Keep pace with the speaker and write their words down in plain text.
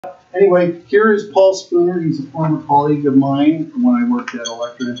Anyway, here is Paul Spooner. He's a former colleague of mine when I worked at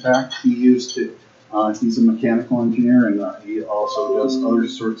Electra Intact. He used to, he's a mechanical engineer, and he also does other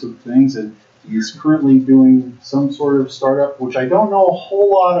sorts of things. And he's currently doing some sort of startup, which I don't know a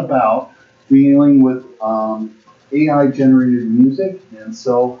whole lot about, dealing with AI-generated music. And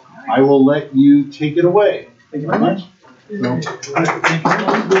so I will let you take it away. Thank you very much.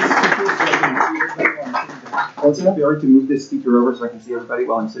 Well, it's not be hard to move this speaker over so I can see everybody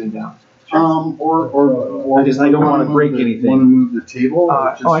while I'm sitting down. Or I don't want to break anything. Want to move the table?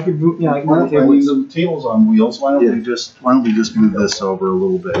 I could move. Yeah, I can move the I table. mean, the table's on wheels. Why don't we just move this over a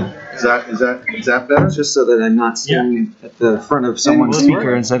little bit? Is that better? Just so that I'm not standing at the front of someone's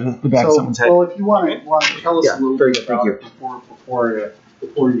speaker instead of the back of someone's head. Well, if you want to tell us a little bit about it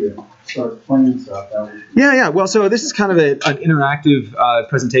before you start playing stuff. Yeah. Well, so this is kind of an interactive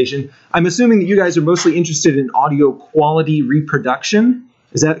presentation. I'm assuming that you guys are mostly interested in audio quality reproduction.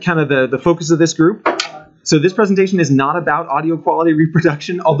 Is that kind of the focus of this group? So this presentation is not about audio quality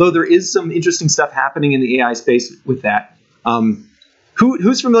reproduction, although there is some interesting stuff happening in the AI space with that.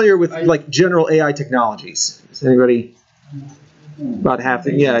 Who's familiar with like general AI technologies? Is anybody? About half.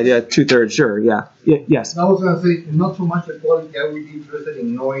 Yeah, 2/3. Sure. Yeah. Yes. I was going to say, not so much the quality. I would be interested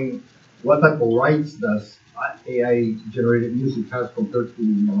in knowing what type of rights does AI-generated music has compared to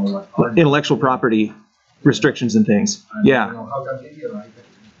what intellectual property restrictions and things. Yeah. How can they,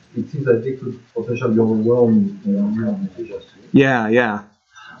 it seems that they could potentially overwhelm musicians. Yeah.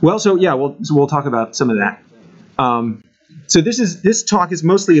 Well, so we'll talk about some of that. So this talk is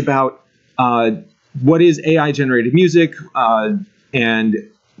mostly about what is AI-generated music and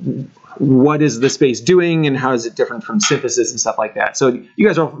what is the space doing and how is it different from synthesis and stuff like that. So you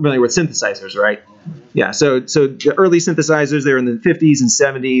guys are all familiar with synthesizers, right? Yeah. So the early synthesizers, they were in the 50s and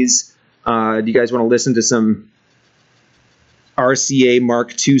 70s. Do you guys want to listen to some RCA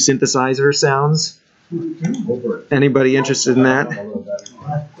Mark II synthesizer sounds? Anybody interested in that?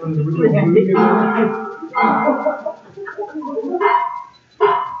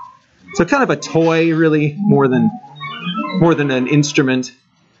 So kind of a toy, really, more than an instrument.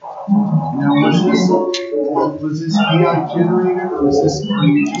 Now, was this AI generated, or was this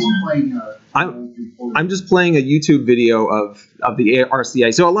just playing? I'm just playing a YouTube video of the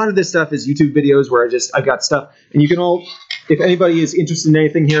RCA. So a lot of this stuff is YouTube videos where I've got stuff, and you can all, if anybody is interested in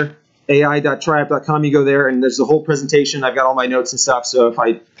anything here, ai.triup.com, you go there, and there's the whole presentation. I've got all my notes and stuff. So if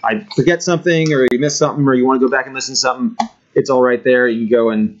I forget something, or you miss something, or you want to go back and listen to something, it's all right there. You can go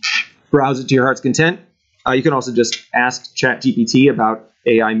and browse it to your heart's content. You can also just ask ChatGPT about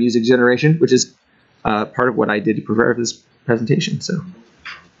AI music generation, which is part of what I did to prepare for this presentation. So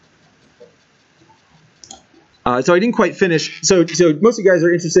I didn't quite finish. So most of you guys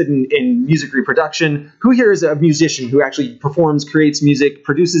are interested in music reproduction. Who here is a musician who actually performs, creates music,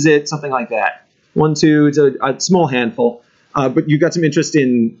 produces it, something like that? 1, 2, it's a small handful. But you've got some interest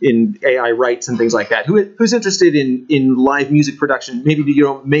in AI rights and things like that. Who's interested in live music production? Maybe you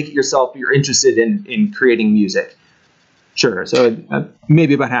don't make it yourself, but you're interested in creating music. Sure, so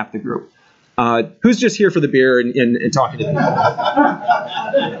maybe about half the group. Who's just here for the beer and talking to people?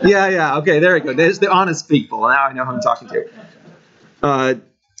 Yeah, okay, there we go. There's the honest people. Now I know who I'm talking to.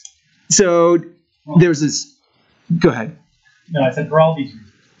 So there's this, go ahead. No, I said for all these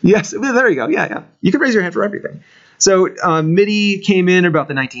reasons. Yes, well, there you go, yeah. You can raise your hand for everything. So MIDI came in about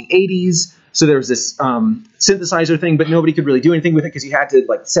the 1980s. So there was this synthesizer thing, but nobody could really do anything with it because you had to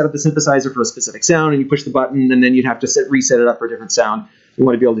like set up the synthesizer for a specific sound, and you push the button, and then you'd have to reset it up for a different sound. You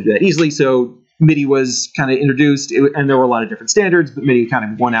want to be able to do that easily. So MIDI was kind of introduced, and there were a lot of different standards, but MIDI kind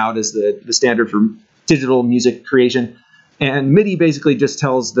of won out as the standard for digital music creation. And MIDI basically just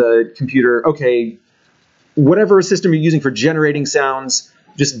tells the computer, okay, whatever system you're using for generating sounds,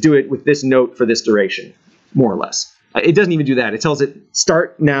 just do it with this note for this duration, more or less. It doesn't even do that. It tells it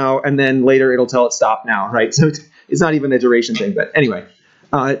start now, and then later it'll tell it stop now, right? So it's not even a duration thing. But anyway,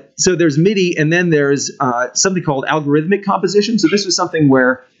 so there's MIDI, and then there's something called algorithmic composition. So this was something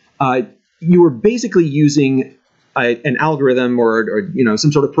where you were basically using an algorithm or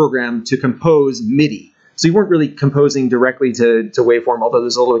some sort of program to compose MIDI. So you weren't really composing directly to waveform, although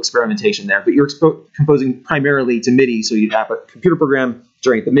there's a little experimentation there. But you're composing primarily to MIDI. So you'd have a computer program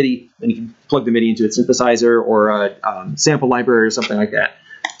generate the MIDI, and you can plug the MIDI into a synthesizer or a sample library or something like that.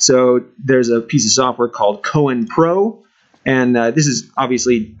 So there's a piece of software called Cohen Pro, and this is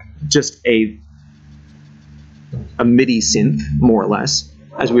obviously just a MIDI synth, more or less,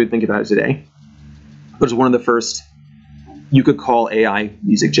 as we would think about it today. But it's one of the first you could call AI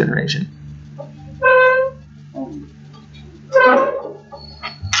music generation.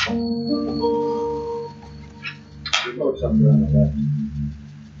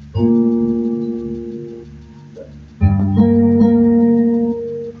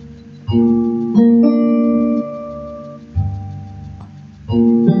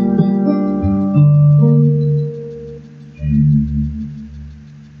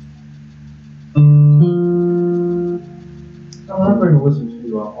 going to listen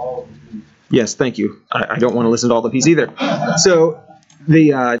to all of these. Yes, thank you. I don't want to listen to all the piece either. So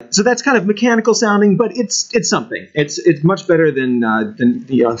so that's kind of mechanical sounding, but it's something. It's much better than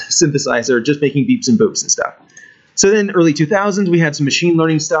the synthesizer just making beeps and boops and stuff. So then early 2000s, we had some machine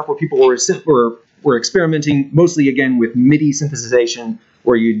learning stuff where people were experimenting mostly again with MIDI synthesization,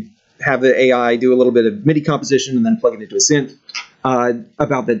 where you'd have the AI do a little bit of MIDI composition and then plug it into a synth.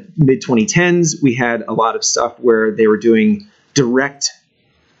 About the mid-2010s, we had a lot of stuff where they were doing direct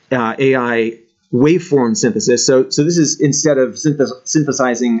AI waveform synthesis. So this is instead of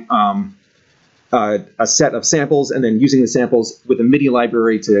synthesizing a set of samples and then using the samples with a MIDI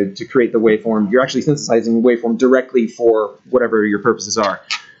library to create the waveform, you're actually synthesizing the waveform directly for whatever your purposes are.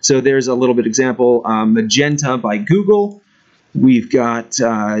 So there's a little bit example, Magenta by Google. We've got,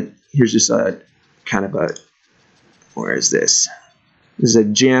 here's just a kind of a, where is this? This is a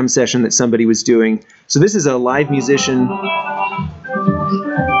jam session that somebody was doing. So this is a live musician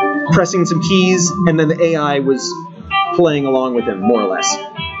pressing some keys, and then the AI was playing along with him, more or less.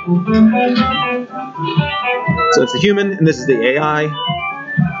 So it's the human, and this is the AI.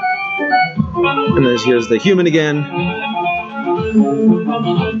 And then here's the human again.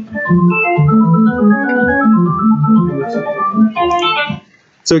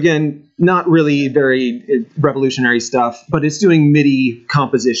 So again, not really very revolutionary stuff, but it's doing MIDI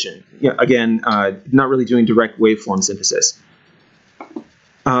composition. Yeah, again, not really doing direct waveform synthesis.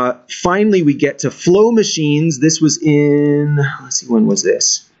 Finally, we get to flow machines. This was in, let's see, when was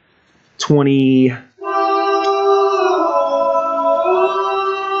this? 7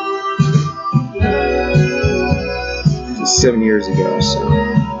 years ago,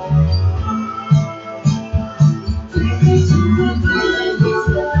 so.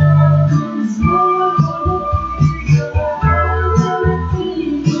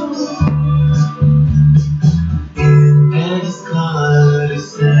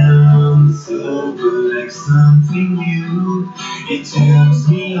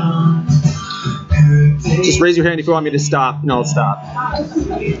 Just raise your hand if you want me to stop, and I'll stop.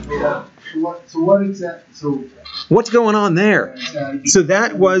 So what's going on there? So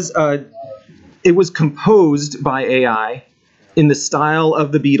that was, it was composed by AI in the style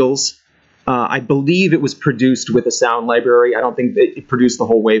of the Beatles. I believe it was produced with a sound library. I don't think that it produced the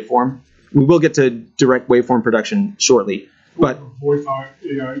whole waveform. We will get to direct waveform production shortly. But voice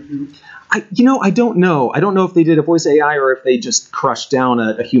AI too? I don't know. I don't know if they did a voice AI or if they just crushed down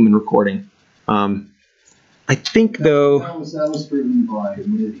a human recording. I think though that was driven by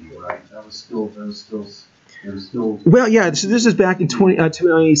MIDI, right? That was still. Well, yeah. So this is back in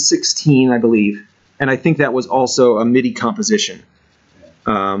 2016, I believe, and I think that was also a MIDI composition.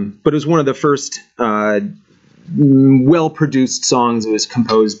 But it was one of the first well-produced songs that was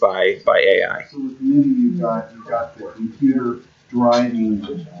composed by AI. So with MIDI, you've got the computer driving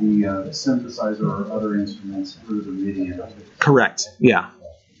the synthesizer or other instruments through the MIDI interface. Correct. Yeah.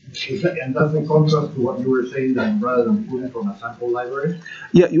 And that's in contrast to what you were saying, that rather than pulling from a sample library?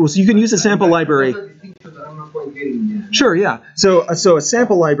 Yeah, well, so you can use a sample library. That's a distinction that I'm not quite getting yet. Sure, yeah. So a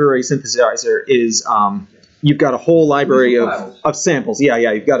sample library synthesizer is you've got a whole library of samples. Yeah.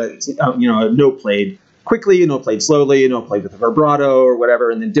 You've got a note played quickly, a note played slowly, a note played with a vibrato or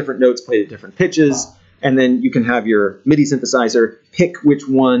whatever, and then different notes played at different pitches. And then you can have your MIDI synthesizer pick which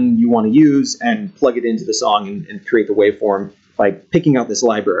one you want to use and plug it into the song and create the waveform by picking out this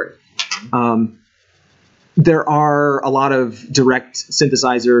library. There are a lot of direct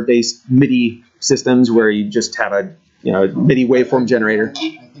synthesizer-based MIDI systems where you just have a MIDI waveform generator. I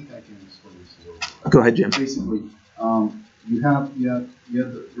think I can explain this a little bit. Go ahead, Jim. Basically, you have your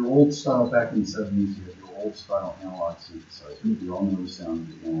old style back in the 70s. You had your old style analog synthesizer. You all know the sound of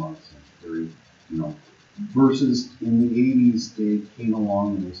the analog synth. Very, versus in the 80s, they came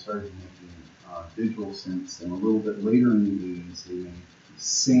along and they started making digital synths, and a little bit later in the 80s, they made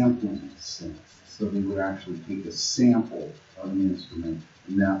sampling synths. So they would actually take a sample of an instrument,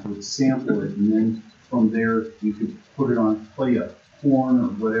 and that would sample it, and then from there, you could put it on, play a horn or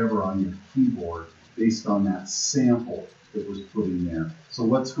whatever on your keyboard based on that sample that was put in there. So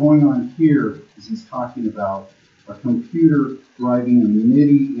what's going on here is he's talking about a computer driving a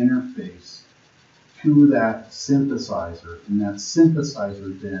MIDI interface to that synthesizer, and that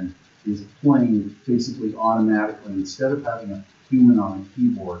synthesizer then is playing basically automatically. Instead of having a human on a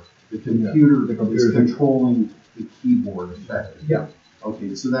keyboard, the computer is controlling the keyboard effectively. Yeah.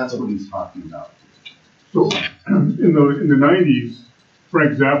 Okay, so that's what he's talking about. So in the 90s,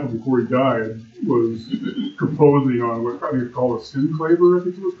 Frank Zappa, before he died, was composing on what I think it's called a synclaver, I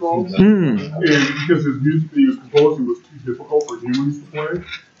think it was called. And because his music that he was composing was too difficult for humans to play.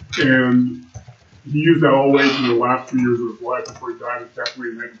 And he used that all the way through the last 3 years of his life before he died. It's definitely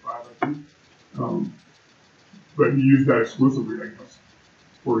in 95, I think. But he used that exclusively, I guess,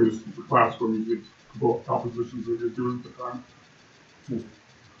 for his classical music compositions that he was doing at the time.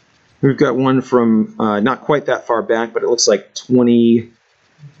 We've got one from not quite that far back, but it looks like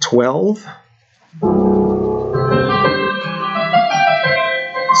 2012.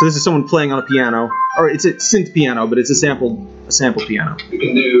 So this is someone playing on a piano, or it's a synth piano, but it's a sample piano. We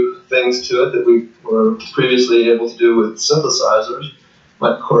can do things to it that we were previously able to do with synthesizers.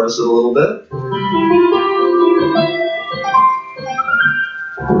 Might chorus it a little bit.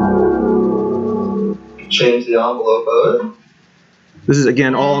 Change the envelope of it. This is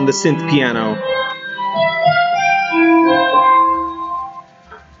again all on the synth piano.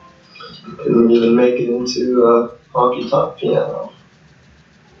 You can even make it into a honky tonk piano.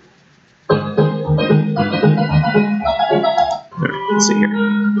 Let's see here.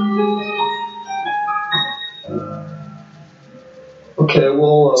 Okay,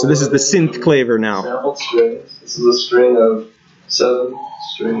 well. So this is the synth claver now. Sampled strings. This is a string of 7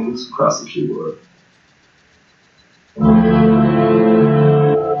 strings across the keyboard.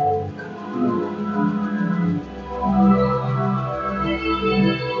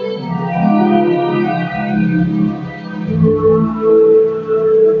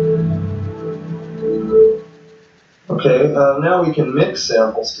 Okay, now we can mix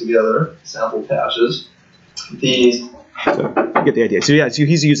samples together, sample patches. These. So you get the idea. So yeah, so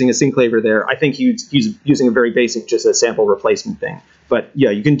he's using a synclaver there. I think he's using a very basic, just a sample replacement thing. But yeah,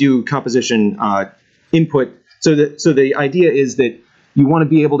 you can do composition input. So the idea is that you want to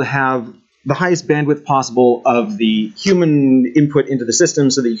be able to have the highest bandwidth possible of the human input into the system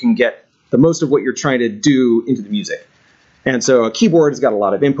so that you can get the most of what you're trying to do into the music. And so a keyboard has got a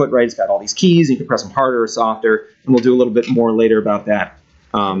lot of input, right? It's got all these keys. You can press them harder or softer. And we'll do a little bit more later about that.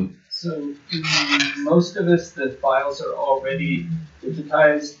 So in most of this, the files are already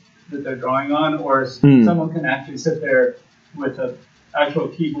digitized that they're drawing on, or someone can actually sit there with an actual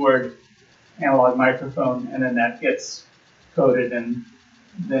keyboard, analog microphone, and then that gets coded, and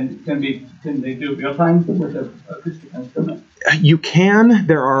then can they do real time with an acoustic instrument? You can.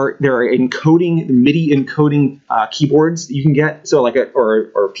 There are encoding MIDI encoding keyboards that you can get. So like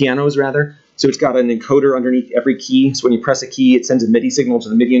or pianos rather. So it's got an encoder underneath every key. So when you press a key, it sends a MIDI signal to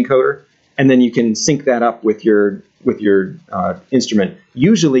the MIDI encoder, and then you can sync that up with your instrument.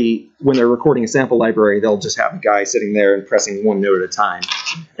 Usually, when they're recording a sample library, they'll just have a guy sitting there and pressing one note at a time,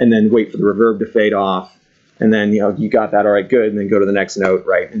 and then wait for the reverb to fade off, and then you got that, all right, good, and then go to the next note,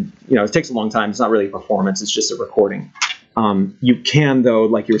 right? And it takes a long time. It's not really a performance; it's just a recording. You can, though,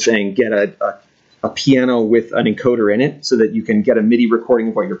 like you were saying, get a piano with an encoder in it, so that you can get a MIDI recording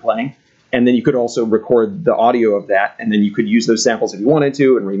of what you're playing. And then you could also record the audio of that, and then you could use those samples if you wanted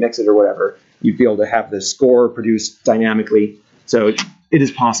to and remix it or whatever. You'd be able to have the score produced dynamically. So it is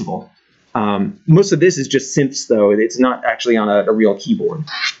possible. Most of this is just synths, though. It's not actually on a real keyboard.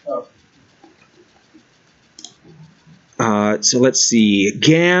 So let's see.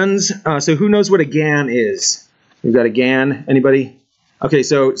 GANs. So who knows what a GAN is? We've got a GAN. Anybody? Okay,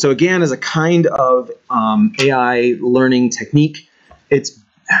 so a GAN is a kind of AI learning technique. It's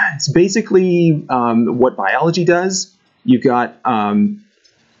basically what biology does. You've got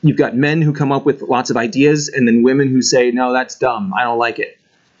men who come up with lots of ideas, and then women who say, no, that's dumb, I don't like it.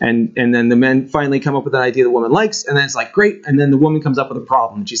 And then the men finally come up with an idea the woman likes, and then it's like, great, and then the woman comes up with a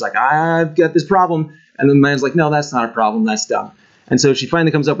problem. And she's like, I've got this problem. And the man's like, no, that's not a problem, that's dumb. And so she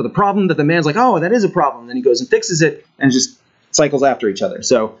finally comes up with a problem that the man's like, oh, that is a problem. And then he goes and fixes it, and just cycles after each other.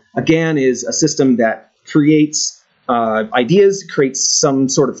 So a GAN is a system that creates ideas, creates some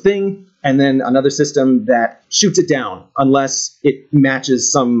sort of thing, and then another system that shoots it down unless it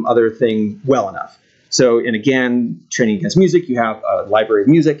matches some other thing well enough. So in a GAN, training against music, you have a library of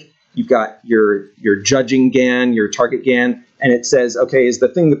music. You've got your judging GAN, your target GAN, and it says, okay, is the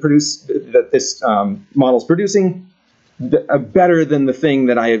thing that this model's producing better than the thing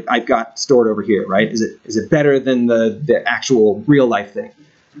that I've got stored over here, right? Is it better than the actual real life thing?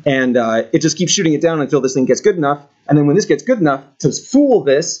 And it just keeps shooting it down until this thing gets good enough. And then when this gets good enough to fool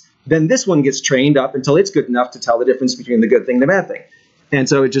this, then this one gets trained up until it's good enough to tell the difference between the good thing and the bad thing. And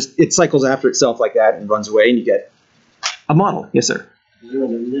so it cycles after itself like that and runs away, and you get a model. Yes, sir? Is there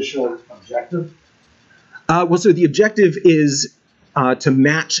an initial objective? Well, so the objective is to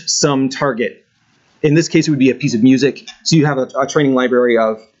match some target. In this case, it would be a piece of music. So you have a training library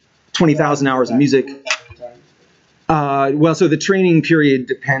of 20,000 hours of music. Well, so the training period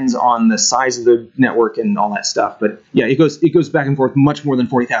depends on the size of the network and all that stuff. But yeah, it goes back and forth much more than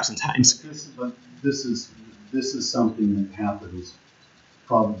 40,000 times. This is something that happens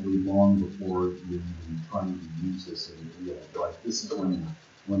probably long before you're even trying to use this in real life. This is when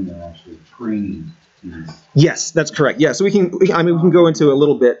they're actually training these. Yes, that's correct. Yeah, so we can go into a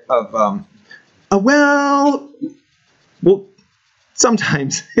little bit of well,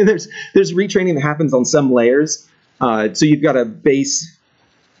 sometimes there's retraining that happens on some layers. So you've got a base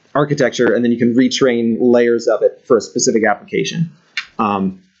architecture, and then you can retrain layers of it for a specific application.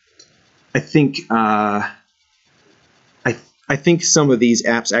 I think I think some of these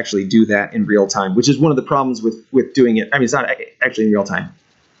apps actually do that in real time, which is one of the problems with doing it. I mean, it's not actually in real time.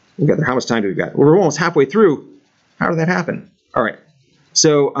 We've got there. How much time do we got? We're almost halfway through. How did that happen? All right.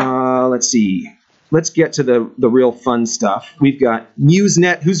 So let's see. Let's get to the real fun stuff. We've got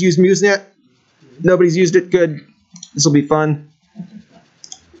MuseNet. Who's used MuseNet? Nobody's used it. Good. This will be fun.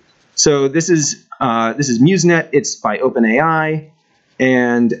 So this is MuseNet. It's by OpenAI,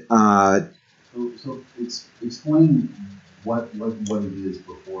 and so explain what it is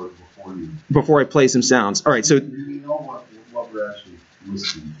before I play some sounds. All right. So we know what we're actually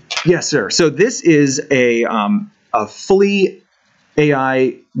listening to. Yes, sir. So this is a fully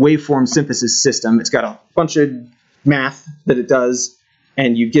AI waveform synthesis system. It's got a bunch of math that it does,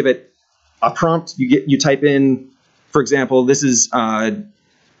 and you give it a prompt. You type in, for example, this is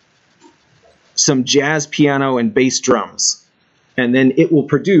some jazz piano and bass drums, and then it will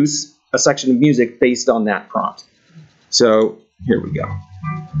produce a section of music based on that prompt. So here we go.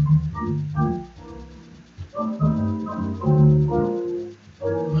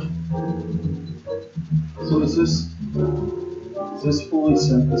 So is this fully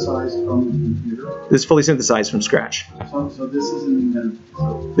synthesized from the computer? This is fully synthesized from scratch. So this isn't even.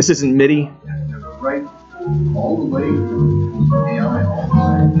 This isn't MIDI. Right, all the way. AI all the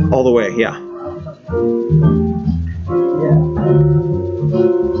way. All the way, yeah.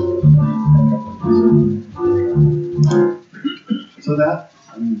 So that,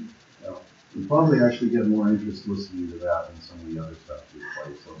 I mean, you probably actually get more interest listening to that than some of the other stuff we've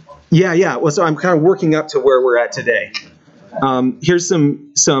played so far. Yeah. Well, so I'm kind of working up to where we're at today. Here's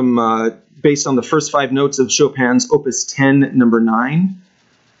some based on the first 5 notes of Chopin's Opus 10, number 9.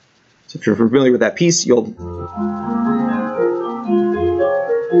 So if you're familiar with that piece, you'll.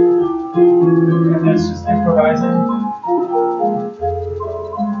 And that's just improvising.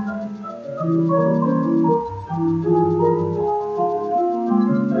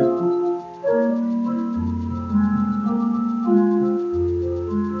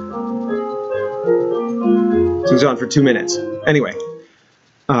 So it's on for 2 minutes. Anyway,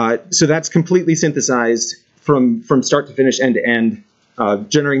 so that's completely synthesized from start to finish, end to end,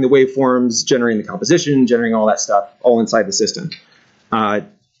 generating the waveforms, generating the composition, generating all that stuff, all inside the system.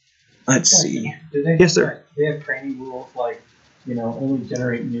 Let's see. Yes, sir. They have training rules like, only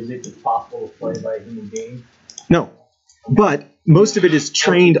generate music that's possible to play by a human being? No, but most of it is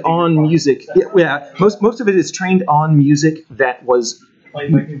trained on music. Yeah, most of it is trained on music that was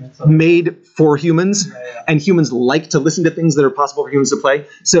Played by humans. made for humans, and humans like to listen to things that are possible for humans to play.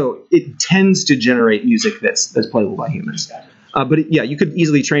 So it tends to generate music that's playable by humans. But you could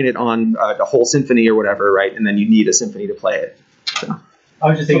easily train it on a whole symphony or whatever, right? And then you need a symphony to play it. So. I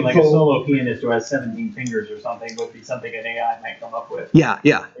was just thinking like a solo pianist who has 17 fingers or something would be something an AI might come up with. Yeah,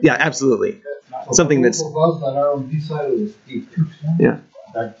 absolutely. Something that's. For those that are on this side of the speakers. Yeah.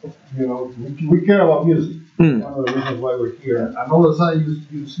 That, we care about music. One of the reasons why we're here. And all of a sudden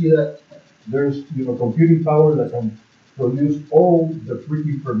you see that there's, computing power that can produce all the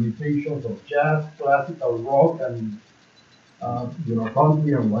pretty permutations of jazz, classical, rock, and,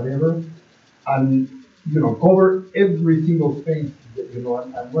 country and whatever. And, cover every single space, and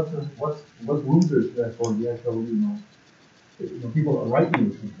what room there's there for the actual, people are writing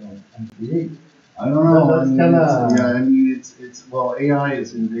music and create. I don't know. That's Well, AI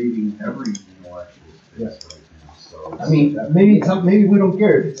is invading every intellectual space right now. So maybe we don't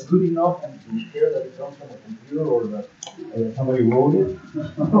care if it's good enough, and we care that it comes from a computer or that somebody wrote it.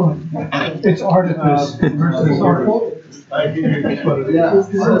 It's artifice versus art.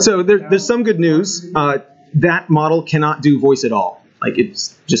 So there's some good news. That model cannot do voice at all. Like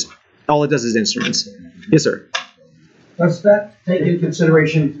it's just all it does is instruments. Yes, sir. Does that take into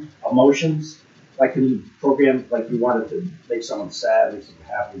consideration emotions? Like can you program, like you wanted to make someone sad, make someone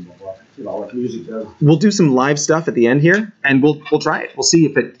happy, blah, blah, like music does? We'll do some live stuff at the end here, and we'll try it. We'll see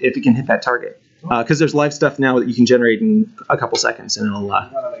if it can hit that target. Because there's live stuff now that you can generate in a couple seconds, and it'll. You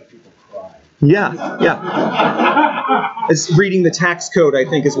want to make people cry. Yeah. It's reading the tax code, I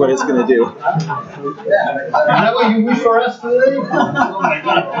think, is what it's going to do. Yeah. Is that what you wish for us today? Oh my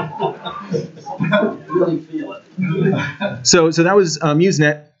God. Really feel it. So that was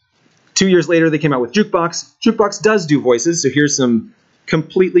MuseNet. 2 years later, they came out with Jukebox. Jukebox does do voices, so here's some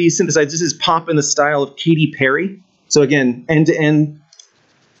completely synthesized. This is pop in the style of Katy Perry. So again, end to end.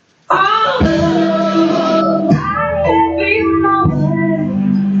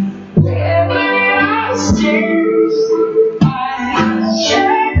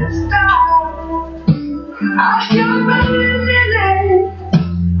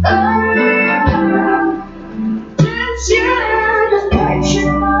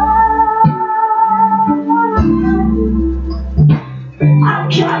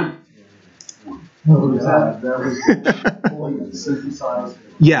 Synthesized.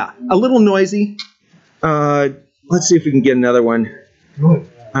 Yeah, a little noisy. Let's see if we can get another one.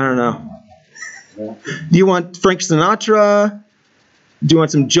 I don't know. Do you want Frank Sinatra? Do you want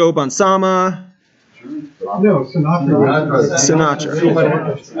some Joe Bonsama? No, Sinatra.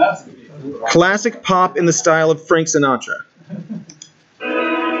 Sinatra. Classic pop in the style of Frank Sinatra.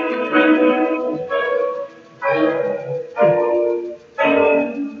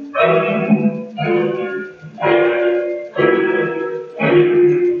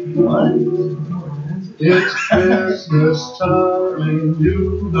 It's Christmas time,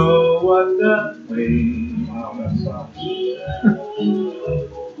 you know what that means.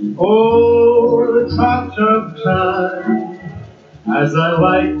 Oh, it's hot tub time. As I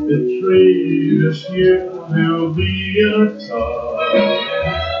light the tree this year, there'll be a tub.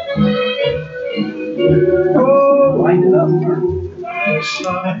 Oh, light it up,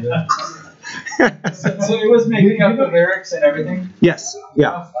 So it was making up the lyrics and everything? Yes,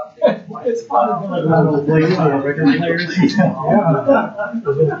 yeah. It's probably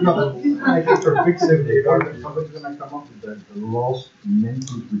I think for big city, somebody's gonna come up with that, the lost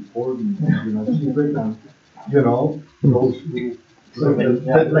mental recording, secret, and, those,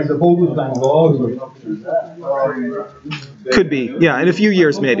 like the Bogus Van Gogh or something. Could be, yeah, in a few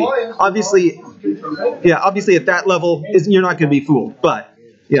years maybe. Obviously at that level, you're not going to be fooled, but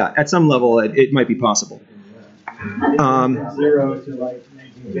yeah, at some level it might be possible. 0 to like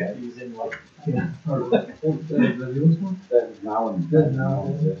 1950s and like.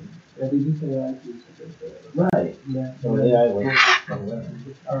 Right. Yeah.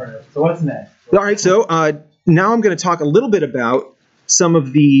 All right. So what's next? All right, so now I'm going to talk a little bit about some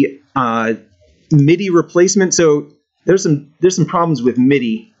of the MIDI replacement. So there's some problems with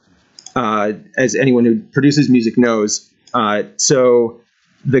MIDI, as anyone who produces music knows. So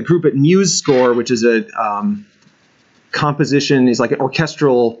the group at MuseScore, which is a composition, is like an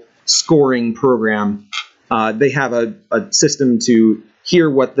orchestral scoring program. They have a system to hear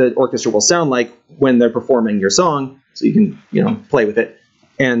what the orchestra will sound like when they're performing your song, so you can play with it.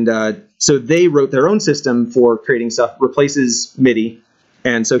 And so they wrote their own system for creating stuff, replaces MIDI.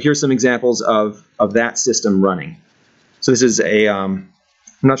 And so here's some examples of that system running. So this is a, I'm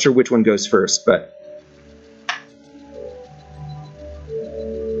not sure which one goes first, but.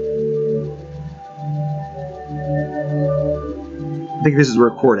 I think this is a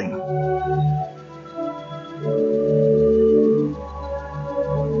recording.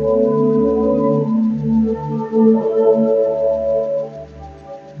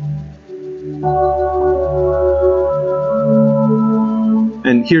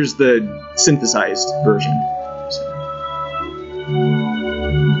 And here's the synthesized version.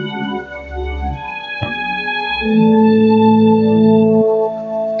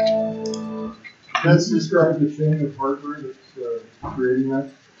 Let's describe the chain of hardware that's creating that.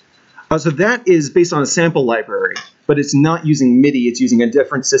 So that is based on a sample library, but it's not using MIDI. It's using a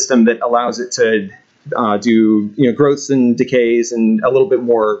different system that allows it to do growths and decays and a little bit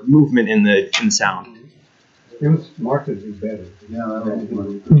more movement in the sound. It was markedly better. Yeah,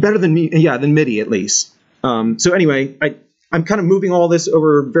 better than MIDI at least. So anyway, I'm kind of moving all this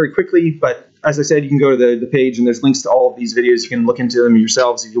over very quickly, but as I said, you can go to the page and there's links to all of these videos. You can look into them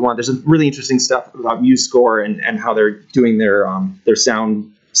yourselves if you want. There's some really interesting stuff about MuseScore and how they're doing their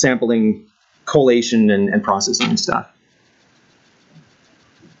sound sampling, collation, and processing and stuff.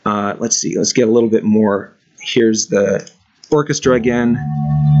 Let's see. Let's get a little bit more. Here's the orchestra again.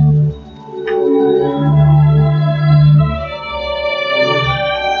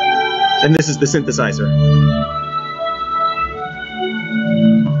 And this is the synthesizer.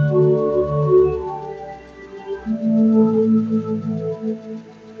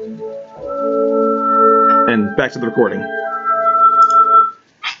 And back to the recording.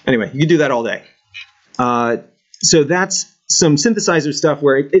 Anyway, you can do that all day. So that's some synthesizer stuff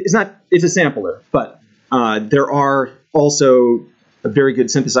where it's a sampler, but there are also very good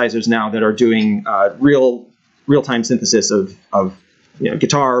synthesizers now that are doing real-time synthesis of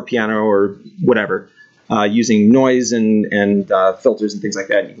guitar, piano, or whatever, using noise and filters and things like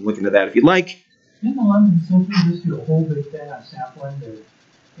that. You can look into that if you'd like. In the London Symphony, just do a whole big thing on sampling.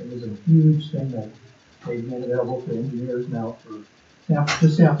 It was a huge thing that they've made available to engineers now for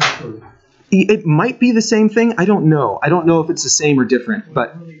samples for. It might be the same thing. I don't know. I don't know if it's the same or different,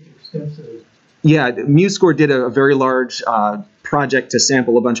 but Really extensive. yeah, MuseScore did a very large project to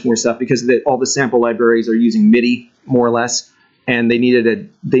sample a bunch more stuff because all the sample libraries are using MIDI more or less, and they needed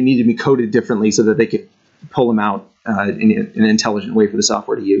to be coded differently so that they could pull them out in an intelligent way for the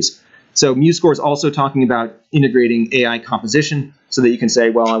software to use. So MuseScore is also talking about integrating AI composition so that you can say,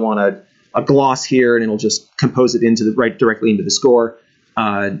 well, I want a gloss here, and it'll just compose it directly into the score,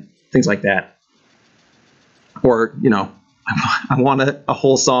 things like that. Or, you know, I want a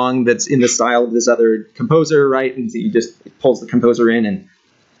whole song that's in the style of this other composer, right? And so it pulls the composer in and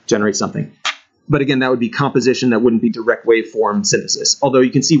generates something. But again, that would be composition. That wouldn't be direct waveform synthesis, although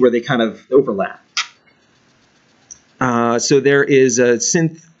you can see where they kind of overlap. So there is a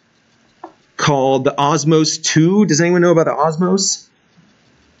synth called the Osmos 2. Does anyone know about the Osmos?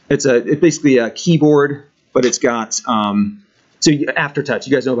 It's basically a keyboard, but it's got Aftertouch.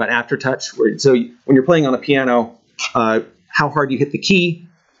 You guys know about Aftertouch? When you're playing on a piano, how hard you hit the key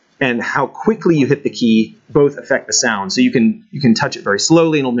and how quickly you hit the key both affect the sound. So you can touch it very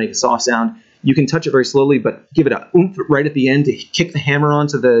slowly and it'll make a soft sound. You can touch it very slowly, but give it a oomph right at the end to kick the hammer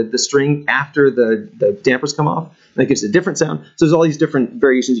onto the string after the dampers come off. That gives it a different sound. So there's all these different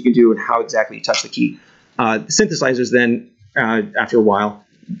variations you can do and how exactly you touch the key. The synthesizers then, after a while,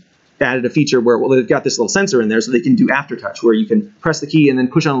 added a feature where, well, they've got this little sensor in there so they can do aftertouch, where you can press the key and then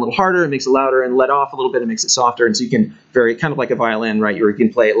push on a little harder, it makes it louder, and let off a little bit, it makes it softer. And so you can vary, kind of like a violin, right? Where you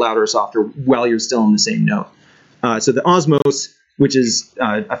can play it louder or softer while you're still in the same note. So the Osmos, which is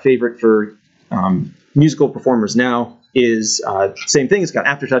a favorite for musical performers now, is same thing. It's got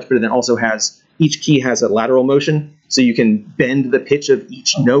aftertouch, but it then also has, each key has a lateral motion, so you can bend the pitch of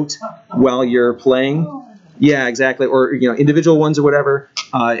each note while you're playing. Yeah, exactly. Or individual ones or whatever.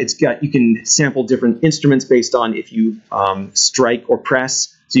 You can sample different instruments based on if you strike or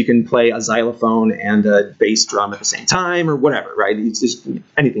press. So you can play a xylophone and a bass drum at the same time or whatever, right? It's just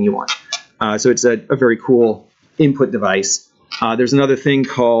anything you want. So it's a very cool input device. There's another thing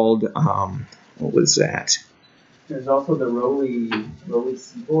called what was that? There's also the Rolly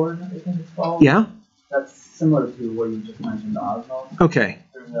Seaboard, I think it's called. Yeah. That's similar to what you just mentioned, the Osmos. Okay.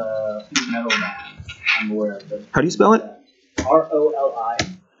 There's a few metal bands I'm aware of. How do you spell it? ROLI.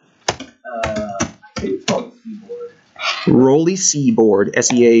 I think it's called Seaboard. Rolly Seaboard,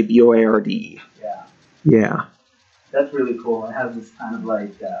 SEABOARD. Yeah. Yeah. That's really cool. It has this kind of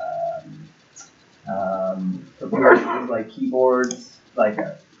like compared like keyboards, like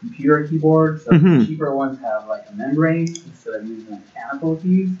a computer keyboard. So the cheaper ones have like a membrane instead of using mechanical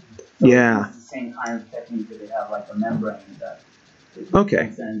keys. So yeah. It's the same kind of technique that they have like a membrane that.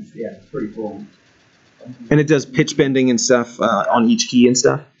 Okay. Sense. Yeah, it's pretty cool. And it does pitch bending and stuff on each key and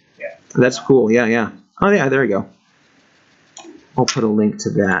stuff? Yeah. That's cool. Yeah, yeah. Oh, yeah, there you go. I'll put a link to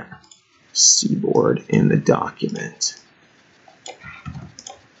that Seaboard in the document.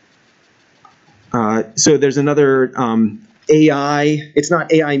 So there's another AI. It's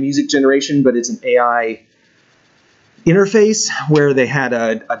not AI music generation, but it's an AI interface where they had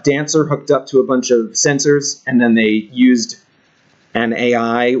a dancer hooked up to a bunch of sensors, and then they used an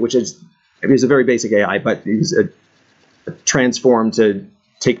AI, which is a very basic AI, but it was a transform to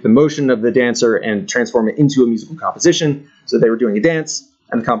take the motion of the dancer and transform it into a musical composition. So they were doing a dance,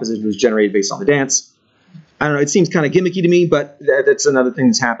 and the composition was generated based on the dance. I don't know, it seems kind of gimmicky to me, but that's another thing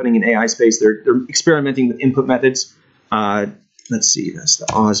that's happening in AI space. They're experimenting with input methods. Let's see, that's the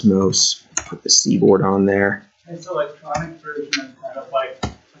Osmos. Put the Seaboard on there. It's an electronic version of kind of like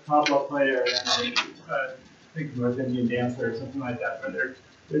a tabla player and think of an Indian dancer or something like that, where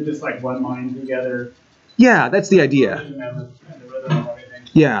they're just like one mind together. Yeah, that's the idea. And the rhythm and everything.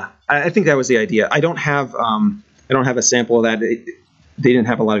 Yeah, I think that was the idea. I don't have a sample of that. They didn't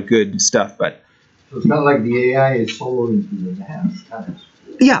have a lot of good stuff, but. So it's not like the AI is soloing to the dance, kind of.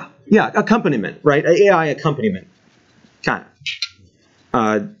 Yeah, accompaniment, right? AI accompaniment, kind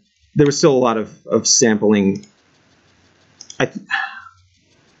of. There was still a lot of sampling.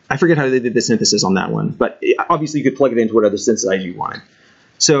 I forget how they did the synthesis on that one, but obviously you could plug it into whatever synthesizer you wanted.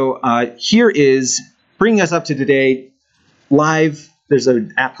 So here is, bringing us up to today, live, there's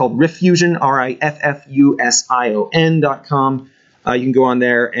an app called RiffFusion, RiffUsion.com. You can go on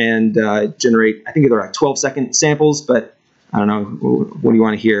there and generate, I think they're like 12-second samples, but I don't know, what do you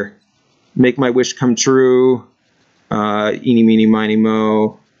want to hear? Make My Wish Come True, Eeny, Meeny, Miny,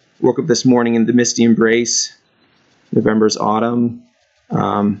 Mo, Woke Up This Morning in the Misty Embrace, November's Autumn.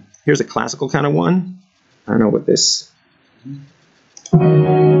 Here's a classical kind of one. I don't know what this.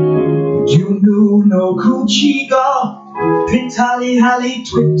 You no kuchiga, pitali hali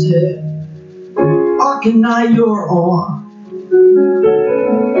twitte, arkanai your or.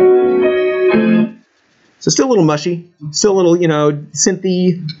 So still a little mushy, still a little,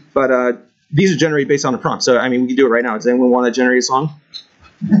 synthy, but these are generated based on a prompt. So, I mean, we can do it right now. Does anyone want to generate a song?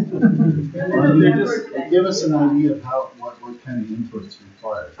 Just give us an idea of what kind of inputs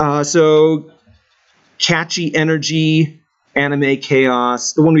required. So, catchy energy, anime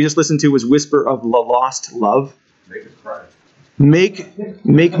chaos. The one we just listened to was Whisper of La Lost Love. Make us cry.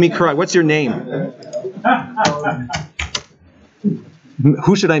 Make me cry. What's your name?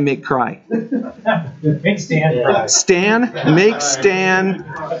 Who should I make cry? Make Stan cry. Stan? Make Stan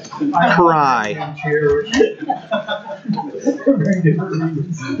cry.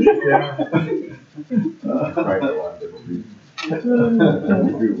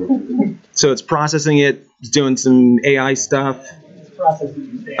 So it's processing it, it's doing some AI stuff. It's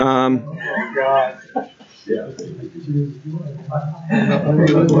processing Stan. Oh God.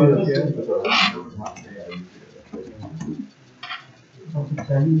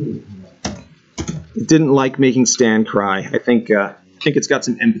 It didn't like making Stan cry. I think it's got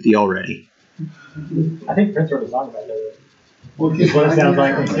some empathy already. I think Prince wrote a song about that. What it sounds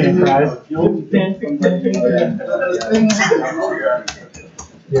like when Stan cries.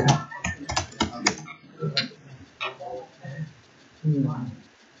 Yeah.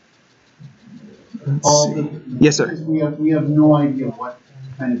 Yes, sir. We have no idea what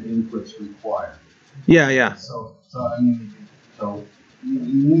kind of inputs required. Yeah. So you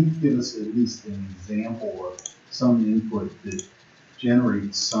need to give us at least an example of some input that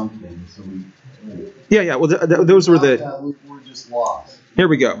generates something. So we. Yeah. Well, those were the. We're just lost. Here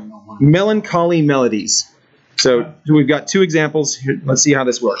we go. Melancholy melodies. So we've got two examples. Here, let's see how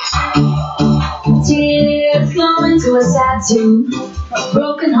this works. Tears flow into a sad tune. A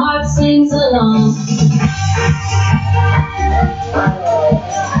broken heart sings along.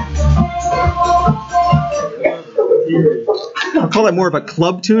 I'll call it more of a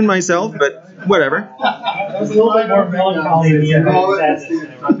club tune myself, but whatever. That was a little bit more melancholy than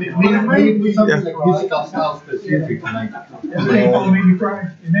Maybe something like musical style specific, like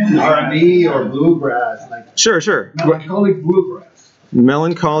R&B or bluegrass, like Sure. melancholic bluegrass.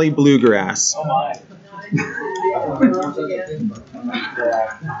 Melancholy bluegrass. Oh my.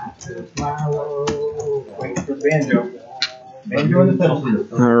 Wait for the banjo. Banjo and the fiddle.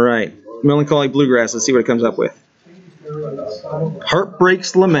 All right. Melancholy bluegrass. Let's see what it comes up with.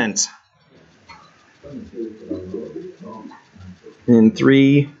 Heartbreak's Lament. In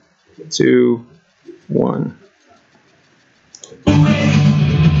 3, 2, 1. In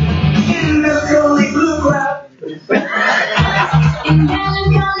melancholy bluegrass. In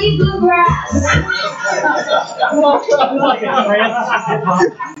melancholy bluegrass. Like a trance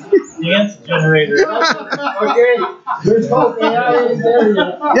dance generator. Okay, there's hope. AI in there.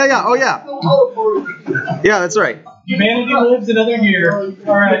 Yeah. Oh, yeah. Yeah, that's right. Humanity lives another year.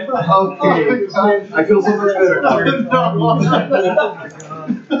 All right. Okay, I feel so much better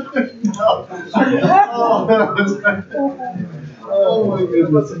Oh my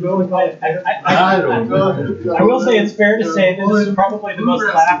goodness. I will say it's fair to say this is probably the most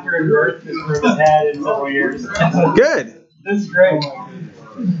laughter and mirth this room has had in several years. Good. This is great.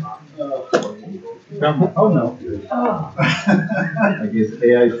 Oh no. I guess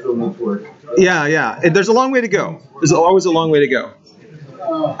AI still needs work. Yeah. There's a long way to go. There's always a long way to go.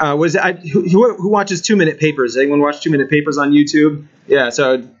 Who watches 2-minute papers? Anyone watch 2-minute papers on YouTube? Yeah,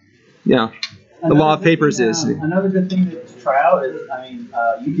 so, the law of papers is. Another good thing to try out is,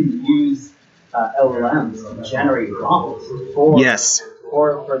 you can use LLMs to generate prompts for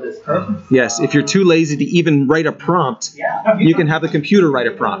this purpose. Yes, if you're too lazy to even write a prompt, you can have the computer write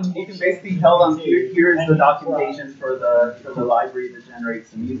a prompt. You can basically tell them, here's the documentation for the library that generates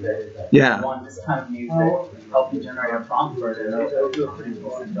the music. Yeah. I want this kind of music, help you generate a prompt for it, and it'll do a pretty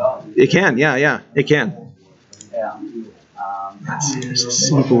decent job. It can, yeah, it can. Yeah.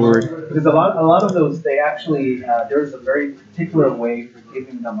 So bored. Because a lot of those, they actually, there's a very particular way for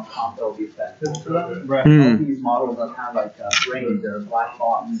giving them a prompt that will be effective for them. Right. All these models are kind of like brains, they're black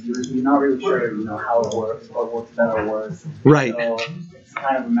box. You're not really sure, how it works, what works better or worse. Right. So it's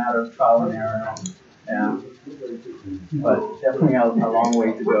kind of a matter of trial and error. Yeah. But definitely a long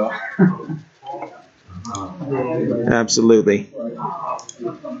way to go. Absolutely.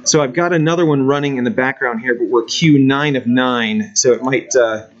 So I've got another one running in the background here, but we're Q9 of 9, so it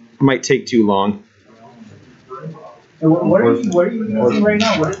might take too long. What are you using right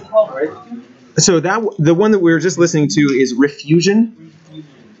now? What is it called? Right? So the one that we were just listening to is Rifffusion.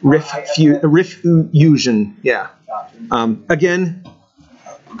 Rifffusion, yeah. Again,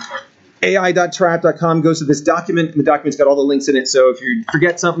 ai.trap.com goes to this document, and the document's got all the links in it. So if you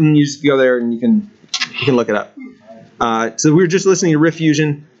forget something, you just go there and you can look it up. So we were just listening to Riff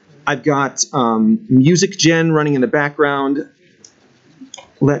Fusion. I've got Music Gen running in the background.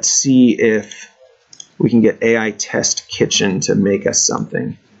 Let's see if we can get AI Test Kitchen to make us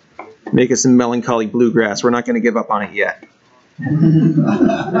something. Make us some melancholy bluegrass. We're not going to give up on it yet.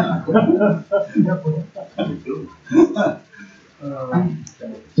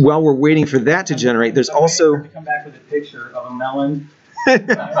 While we're waiting for that to generate, there's also... Come back with a picture of a melon.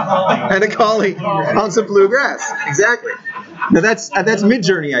 And a collie on some bluegrass. Exactly. Now that's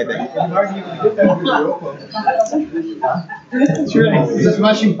Midjourney, I think. That's right. It's a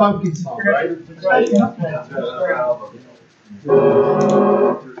Smashing Pumpkins song, right?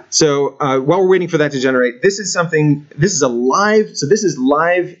 So while we're waiting for that to generate, this is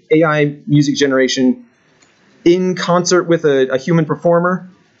live AI music generation in concert with a human performer.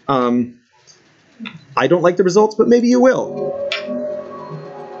 I don't like the results, but maybe you will.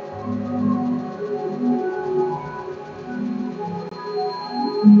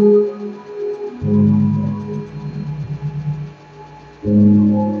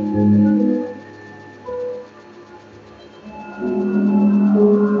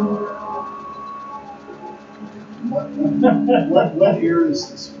 What year is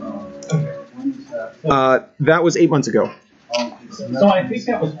this from? When is that? That was 8 months ago. So I think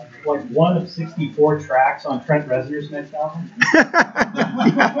that was like one of 64 tracks on Trent Reznor's next album.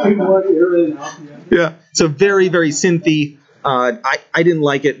 Yeah. So very, very synthy. I didn't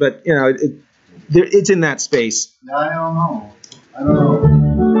like it, but you know, it's in that space. I don't know.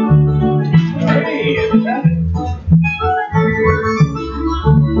 Hey,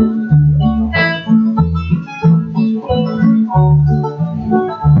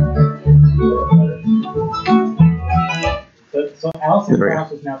 So Alison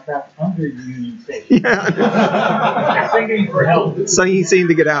Krauss is now trapped under Union Station. Yeah. Singing for help. So he seemed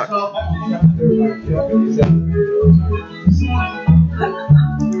to get out.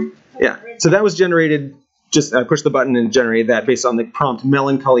 Yeah. So that was generated. Just pushed the button and generated that based on the prompt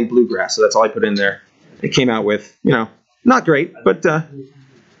melancholy bluegrass. So that's all I put in there. It came out with, not great, but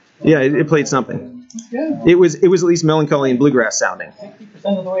yeah, it played something. Yeah. It was at least melancholy and bluegrass sounding.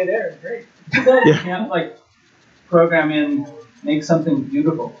 60% of the way there. Great. Too bad you can't program in, make something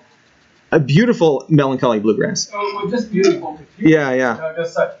beautiful. A beautiful melancholy bluegrass. Oh, just beautiful. Yeah.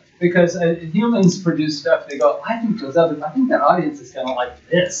 Because humans produce stuff. They go, I think that audience is gonna like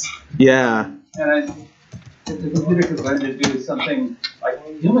this. Yeah. And if the computer could learn to do something like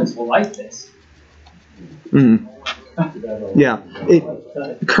humans will like this. Mm. Yeah.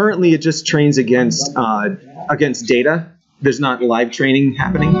 Currently, it just trains against data. There's not live training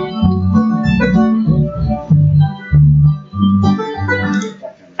happening.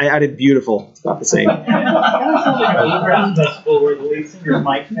 I added beautiful. It's about the same. It kind of sounds like a bluegrass festival where the lead singer's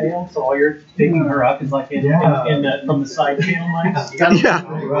mic failed, so all you're picking her up is like from the side channel mics.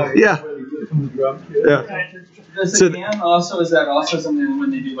 Yeah. Is that also something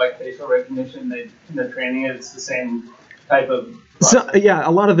when they do facial recognition, they're training it? It's the same type of. So yeah, a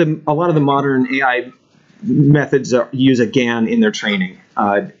lot of the modern AI methods use a GAN in their training.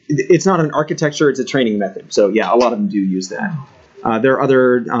 It's not an architecture; it's a training method. So yeah, a lot of them do use that. There are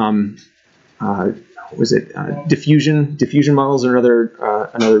other diffusion models, are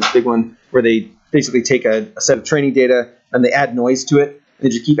another big one where they basically take a set of training data and they add noise to it. They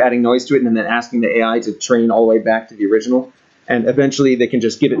just keep adding noise to it and then asking the AI to train all the way back to the original. And eventually they can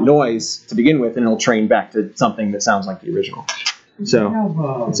just give it noise to begin with and it'll train back to something that sounds like the original. So we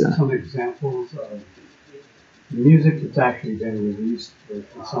have some examples of music that's actually been released for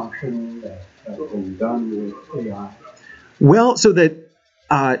consumption that has been done with AI. Well, so that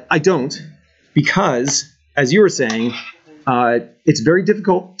I don't, because as you were saying, it's very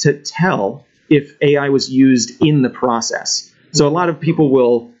difficult to tell if AI was used in the process. So a lot of people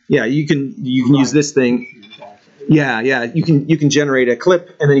will, you can use this thing. Yeah, you can generate a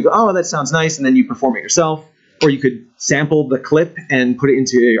clip and then you go, oh, that sounds nice, and then you perform it yourself. Or you could sample the clip and put it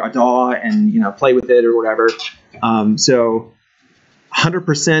into a DAW and play with it or whatever. So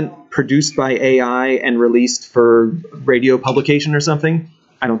 100% produced by AI and released for radio publication or something?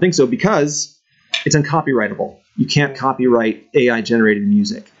 I don't think so, because it's uncopyrightable. You can't copyright AI-generated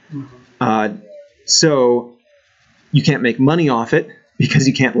music. So you can't make money off it because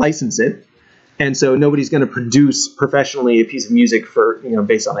you can't license it. And so nobody's going to produce professionally a piece of music for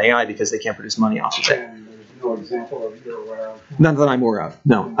based on AI because they can't produce money off of it. And there's no example of you're aware of? None that I'm aware of,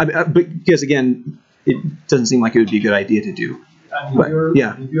 no. Because again, it doesn't seem like it would be a good idea to do.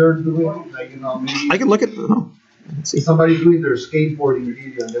 If you're doing maybe I can look at them. Let's see. Somebody's doing their skateboarding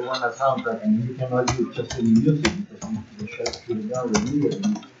video and they want a soundtrack and you cannot use just any music because they shut it down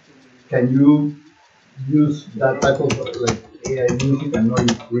immediately. Can you use that type of like AI music and not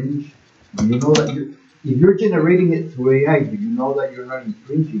infringe? Do you know that if you're generating it through AI, do you know that you're not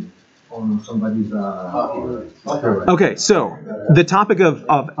infringing on somebody's copyright? Okay, so the topic of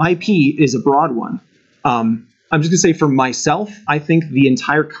IP is a broad one. I'm just going to say for myself, I think the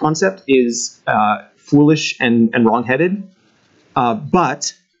entire concept is foolish and wrong-headed.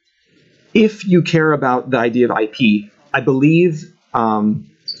 But if you care about the idea of IP, I believe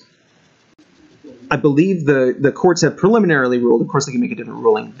the courts have preliminarily ruled, of course they can make a different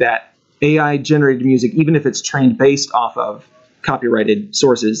ruling, that AI-generated music, even if it's trained based off of copyrighted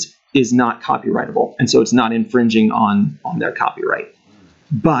sources, is not copyrightable, and so it's not infringing on their copyright.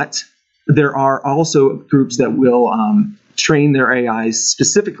 But there are also groups that will train their AIs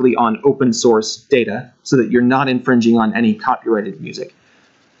specifically on open source data so that you're not infringing on any copyrighted music.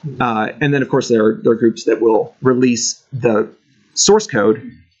 And then, of course, there are groups that will release the source code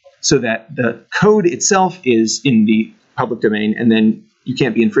so that the code itself is in the public domain, and then you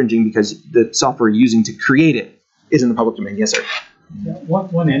can't be infringing because the software you're using to create it is in the public domain. Yes, sir. Yeah,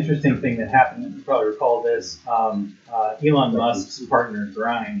 one interesting thing that happened, you probably recall this, Elon Musk's partner,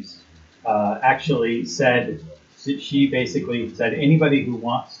 Grimes, actually said, she basically said, anybody who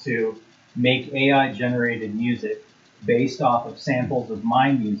wants to make AI-generated music based off of samples of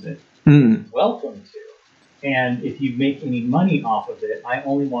my music, welcome to. And if you make any money off of it, I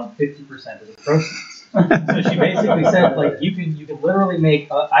only want 50% of the proceeds. So she basically said, like, you can literally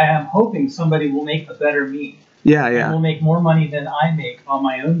make, I am hoping somebody will make a better me. Yeah. And will make more money than I make on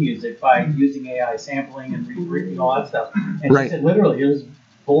my own music by using AI sampling and reading all that stuff. And she said, literally, it was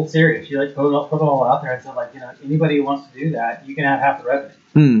bold serious. She like put it all out there and said, like, anybody who wants to do that, you can have half the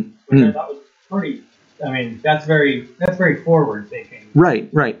revenue. Which I thought was pretty. I mean, that's very forward thinking.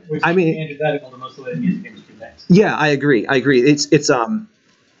 Right. Which is antithetical to most of the music industry thinks. Yeah, I agree.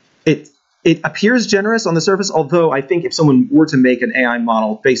 It appears generous on the surface, although I think if someone were to make an AI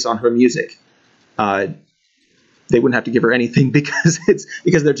model based on her music, they wouldn't have to give her anything because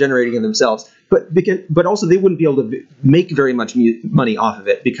they're generating it themselves. But also they wouldn't be able to make very much money off of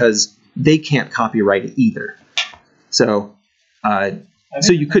it because they can't copyright it either. So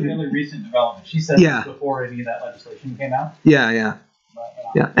so you couldn't. Really recent development. She said this before any of that legislation came out. Yeah.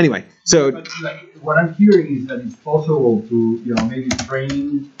 Anyway, so what I'm hearing is that it's possible to maybe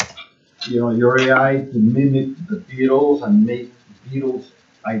train your AI to mimic the Beatles and make Beatles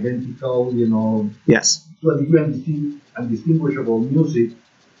identical, yes, to a degree undistinguishable music,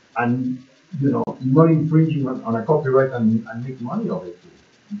 and not infringing on a copyright and make money off it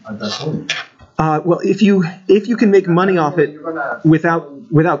at that point. Well, if you can make money off it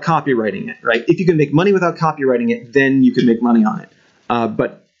without copywriting it, right? If you can make money without copywriting it, then you can make money on it.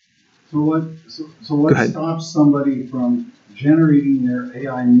 But so what stops somebody from generating their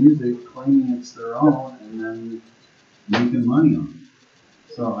AI music, claiming it's their own, and then making money on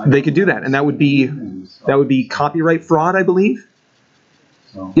it? So they could do that, and that would be copyright fraud, I believe.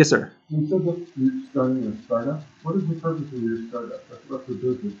 So. Yes, sir. You said that you're starting a startup. What is the purpose of your startup? What's the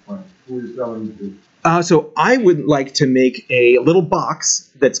business plan? Who are you selling to? So I would like to make a little box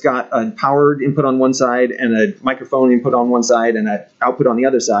that's got a powered input on one side and a microphone input on one side and an output on the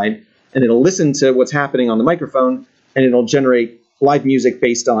other side, and it'll listen to what's happening on the microphone, and it'll generate live music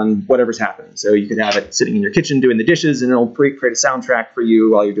based on whatever's happening. So you could have it sitting in your kitchen doing the dishes, and it'll create a soundtrack for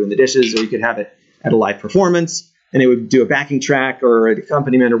you while you're doing the dishes, or you could have it at a live performance, and it would do a backing track or an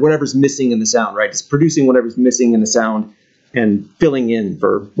accompaniment or whatever's missing in the sound, right? It's producing whatever's missing in the sound and filling in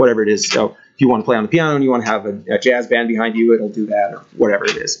for whatever it is. So if you want to play on the piano and you want to have a jazz band behind you, it'll do that or whatever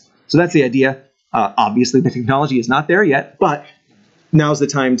it is. So that's the idea. Obviously, the technology is not there yet, but now's the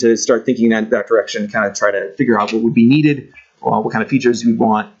time to start thinking in that direction, kind of try to figure out what would be needed, what kind of features we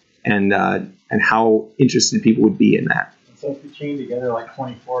want, and how interested people would be in that. So if you chain together like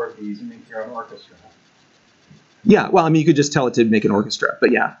 24 of these and make your own orchestra. Yeah, well, I mean, you could just tell it to make an orchestra,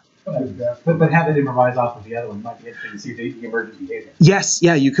 but yeah. But have it improvise off of the other one. Might be interesting to see the emergent behavior. Yes,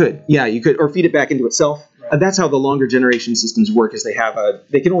 yeah, you could. Yeah, you could, or feed it back into itself. Right. That's how the longer generation systems work. Is they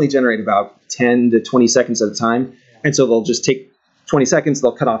can only generate about 10 to 20 seconds at a time, and so they'll just take 20 seconds.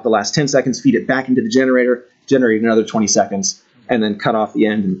 They'll cut off the last 10 seconds, feed it back into the generator, generate another 20 seconds, and then cut off the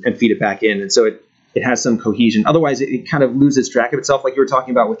end and feed it back in. And so it has some cohesion. Otherwise, it kind of loses track of itself, like you were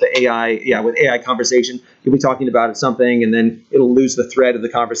talking about with the AI. Yeah, with AI conversation, you'll be talking about something, and then it'll lose the thread of the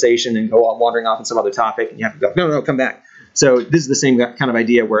conversation and go on wandering off on some other topic, and you have to go, no, come back. So this is the same kind of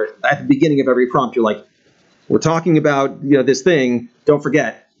idea where at the beginning of every prompt, you're like, we're talking about this thing, don't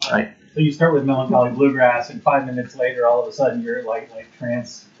forget, right? So you start with melancholy bluegrass, and 5 minutes later, all of a sudden, you're like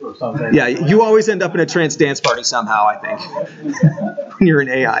trance or something. Yeah, you always end up in a trance dance party somehow, I think, when you're in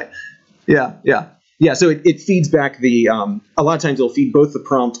AI. Yeah, so it feeds back the, a lot of times it'll feed both the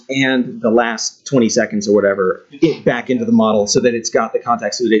prompt and the last 20 seconds or whatever back into the model so that it's got the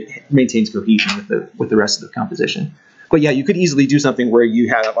context so that it maintains cohesion with the rest of the composition. But yeah, you could easily do something where you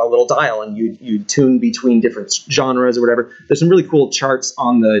have a little dial and you tune between different genres or whatever. There's some really cool charts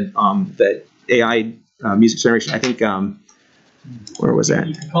on the AI music generation. I think, where was that?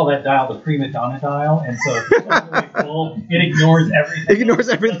 You can call that dial the prima donna dial, and so if it's really full, it ignores everything. It ignores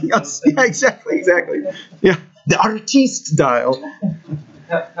everything else. Yeah, exactly. Yeah, the artiste dial.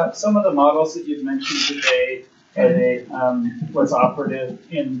 Have some of the models that you've mentioned today, are they what's operative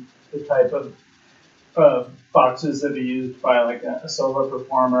in the type of boxes that are used by like a solo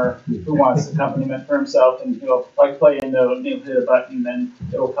performer who wants accompaniment for himself, and he'll like play a note and he'll hit a button, and then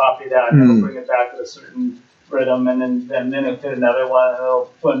it'll copy that and it'll bring it back to a certain rhythm, and then it'll hit another one, and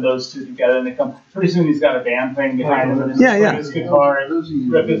it'll blend those two together, and they come. Pretty soon he's got a band playing behind him, and he's playing his guitar and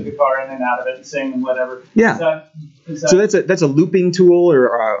rip his guitar in and out of it and sing and whatever. Yeah. Is that So that's a looping tool or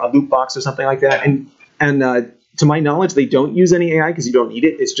a loop box or something like that, and to my knowledge, they don't use any AI because you don't need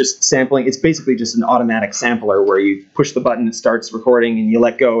it. It's just sampling. It's basically just an automatic sampler where you push the button, it starts recording, and you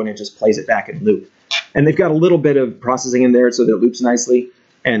let go, and it just plays it back in loop. And they've got a little bit of processing in there so that it loops nicely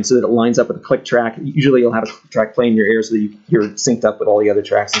and so that it lines up with a click track. Usually you'll have a click track play in your ear so that you're synced up with all the other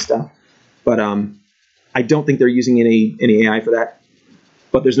tracks and stuff. But I don't think they're using any AI for that.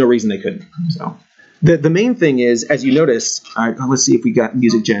 But there's no reason they couldn't. So the main thing is, as you notice, let's see if we got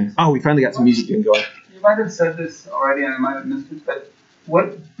music gen. Oh, we finally got some music gen going. You might have said this already, and I might have missed it, but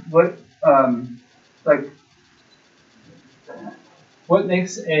what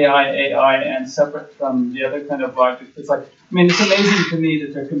makes AI and separate from the other kind of logic? It's like, I mean, it's amazing to me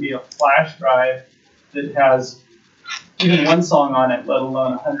that there can be a flash drive that has even one song on it, let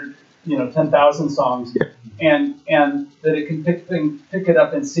alone 100, 10,000 songs, and that it can pick it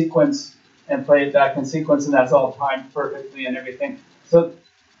up in sequence and play it back in sequence, and that's all timed perfectly and everything. So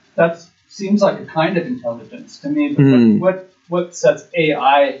that seems like a kind of intelligence to me. But what sets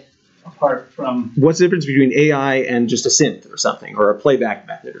AI apart from? What's the difference between AI and just a synth or something, or a playback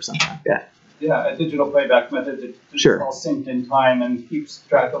method or something like that? Yeah, a digital playback method that's all synced in time and keeps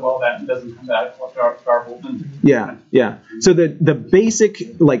track of all that and doesn't come back garbled. Yeah. So the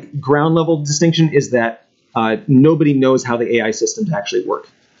basic ground level distinction is that nobody knows how the AI systems actually work.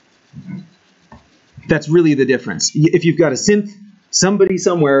 That's really the difference. If you've got a synth, somebody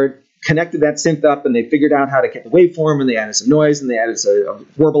somewhere connected that synth up and they figured out how to get the waveform, and they added some noise and they added a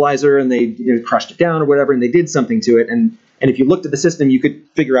warbleizer and they crushed it down or whatever, and they did something to it. And if you looked at the system, you could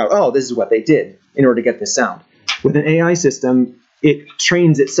figure out, oh, this is what they did in order to get this sound. With an AI system, it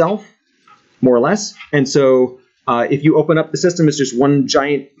trains itself, more or less. And so if you open up the system, it's just one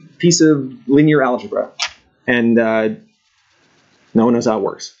giant piece of linear algebra. And no one knows how it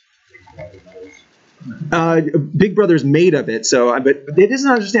works. Big Brother's made of it, but it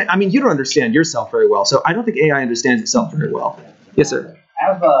doesn't understand. I mean, you don't understand yourself very well, so I don't think AI understands itself very well. Yes, sir. I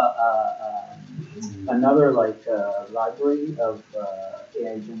have another library of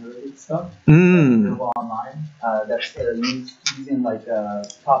AI generated stuff available online. That's using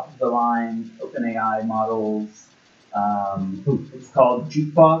top of the line OpenAI models. It's called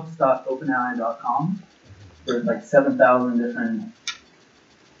jukebox.openai.com. There's 7,000 different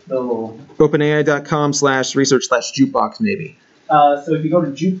little. OpenAI.com/research/jukebox maybe. So if you go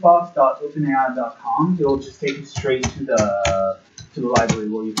to jukebox.openai.com, it will just take you straight to the library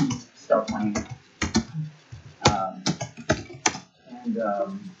where you can start playing.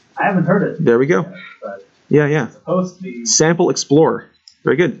 I haven't heard it. There we go. But yeah. It's supposed to be. Sample Explorer.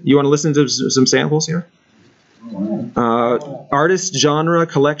 Very good. You want to listen to some samples here? Artist, genre,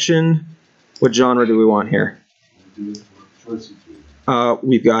 collection. What genre do we want here?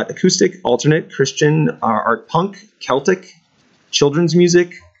 We've got acoustic, alternate, Christian, art punk, Celtic, children's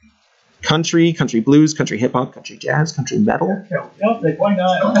music, country blues, country hip hop, country jazz, country metal. Celtic, why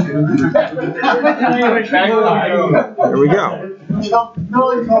not? There we go.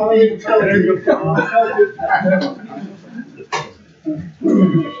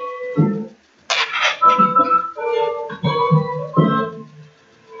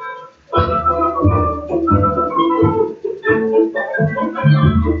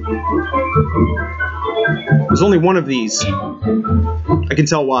 There's only one of these. I can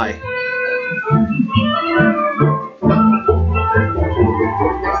tell why.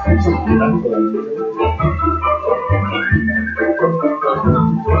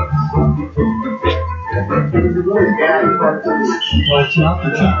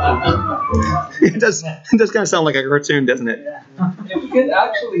 It does kind of sound like a cartoon, doesn't it? If we could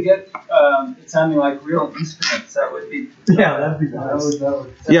actually get it sounding like real instruments, that would be. Yeah, that'd be nice.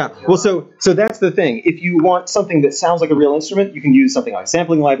 Yeah. Well, so that's the thing. If you want something that sounds like a real instrument, you can use something like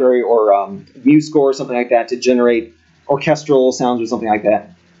Sampling Library or MuseScore or something like that to generate orchestral sounds or something like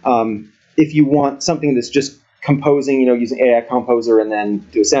that. If you want something that's just composing, using AI Composer and then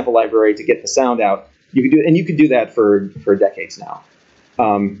do a sample library to get the sound out, you could do it, and you could do that for decades now.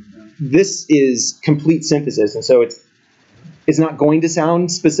 This is complete synthesis, and so it's not going to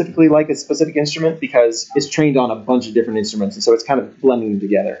sound specifically like a specific instrument because it's trained on a bunch of different instruments, and so it's kind of blending them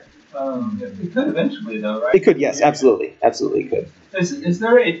together. It could eventually, though, right? It could, yes, absolutely, absolutely could. Is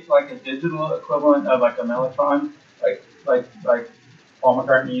there a digital equivalent of like a mellotron, like Paul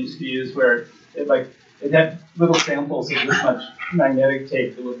McCartney used to use, where it had little samples of this much magnetic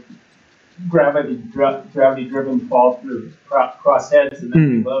tape that would gravity-driven fall through cross heads and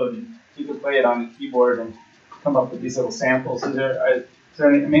then reload, and you could play it on a keyboard and come up with these little samples. Is there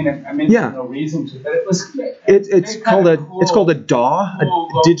any, there's no reason to, but it was. It's called a DAW,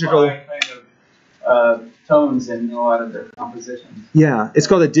 a digital. Kind of tones in a lot of their compositions. Yeah, it's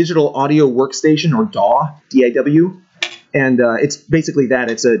called a digital audio workstation, or DAW, D-A-W, and it's basically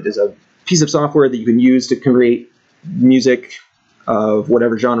that. It's a piece of software that you can use to create music of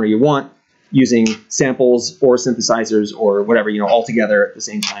whatever genre you want, using samples or synthesizers or whatever, all together at the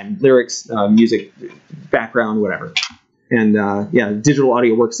same time. Lyrics, music, background, whatever. And digital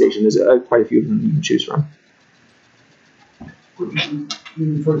audio workstation. There's quite a few of them you can choose from.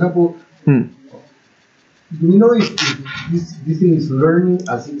 For example, do you know if this thing is learning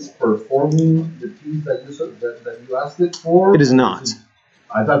as it's performing the piece that you asked it for? It is not.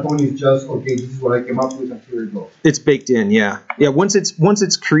 At that point, it's just, okay, this is what I came up with, and here it goes. It's baked in, yeah. Yeah, once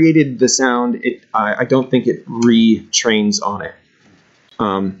it's created the sound, I don't think it retrains on it.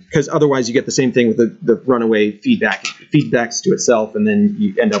 Because otherwise you get the same thing with the runaway feedback. It feedbacks to itself, and then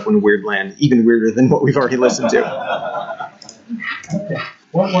you end up in weird land, even weirder than what we've already listened to. Okay.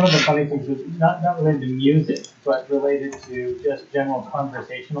 One of the funny things is not related to music, but related to just general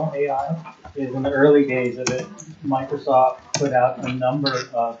conversational AI, is in the early days of it, Microsoft put out a number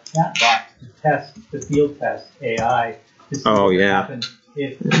of chatbots to test, the field test AI to see what would happen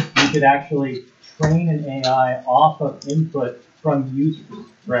if you could actually train an AI off of input from users,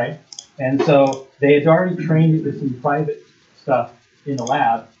 right? And so they had already trained it with some private stuff in the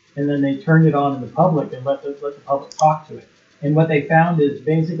lab, and then they turned it on in the public and let the public talk to it. And what they found is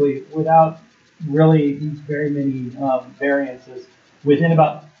basically, without really very many variances, within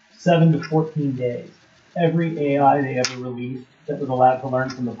about 7 to 14 days, every AI they ever released that was allowed to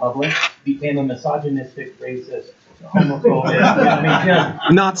learn from the public became a misogynistic, racist,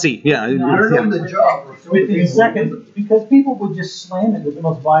 homophobic, Nazi, yeah. On the job. Within seconds, because people would just slam it with the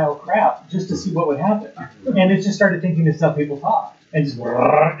most vile crap just to see what would happen. And it just started thinking this stuff people talk. And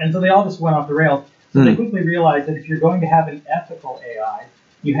so they all just went off the rails. So they quickly realized that if you're going to have an ethical AI,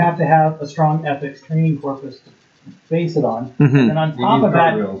 you have to have a strong ethics training corpus to base it on. And then on top of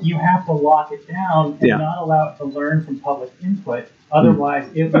that, you have to lock it down and not allow it to learn from public input.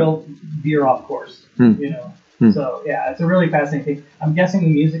 Otherwise, it will veer off course. So yeah, it's a really fascinating thing. I'm guessing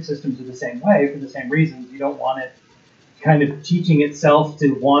the music systems are the same way for the same reasons. You don't want it kind of teaching itself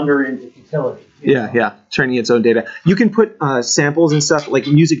to wander into futility. Yeah, training its own data. You can put samples and stuff, like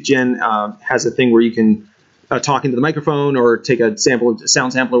MusicGen has a thing where you can talk into the microphone or take a sound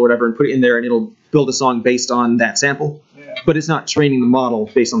sample or whatever and put it in there, and it'll build a song based on that sample. But it's not training the model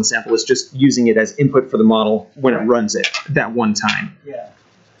based on the sample. It's just using it as input for the model when it runs it that one time.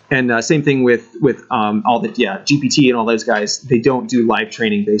 And same thing with all the GPT and all those guys. They don't do live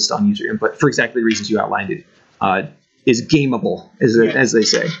training based on user input for exactly the reasons you outlined. It is gameable, as they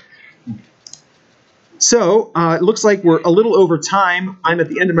say. So it looks like we're a little over time. I'm at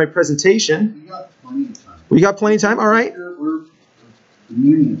the end of my presentation. We got plenty of time. All right. The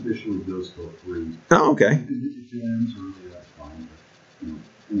meeting officially goes till 3. Oh, okay. If it ends early, that's fine.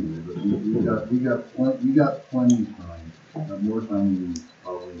 But, anyway, we got plenty of time. More time than we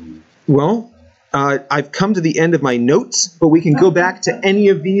probably need. Well, I've come to the end of my notes, but we can go back to any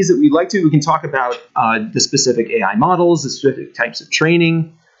of these that we'd like to. We can talk about the specific AI models, the specific types of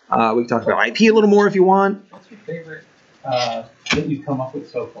training. We can talk about IP a little more if you want. What's your favorite that you've come up with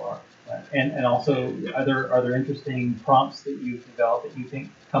so far? And also, are there interesting prompts that you've developed that you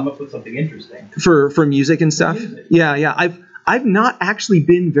think come up with something interesting? For music and stuff? Music. Yeah. I've not actually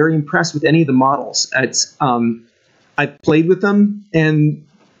been very impressed with any of the models. It's I've played with them, and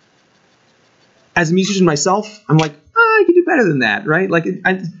as a musician myself, I'm like, I can do better than that, right? Like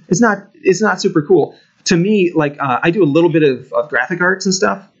it's not super cool. to me, like I do a little bit of graphic arts and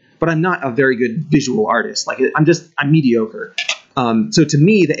stuff, but I'm not a very good visual artist. Like I'm mediocre. So to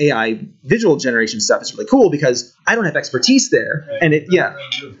me, the AI visual generation stuff is really cool because I don't have expertise there, and it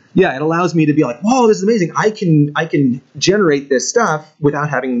allows me to be like, whoa, this is amazing. I can generate this stuff without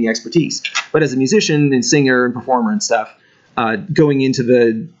having the expertise. But as a musician and singer and performer and stuff, going into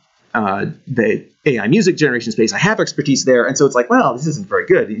the AI music generation space, I have expertise there, and so it's like, well, this isn't very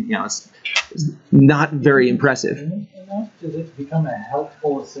good. It's not very impressive. Does it become a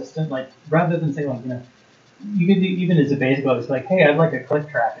helpful assistant? Like rather than saying like, you could do, even as a basic level, it's like, hey, I'd like a click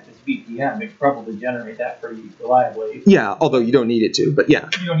track at this BPM. It could probably generate that pretty reliably. Yeah, although you don't need it to, but yeah.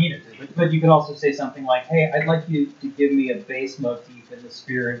 You don't need it to, but you could also say something like, hey, I'd like you to give me a bass motif in the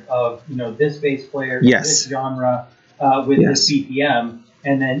spirit of, this bass player, this genre, with this BPM,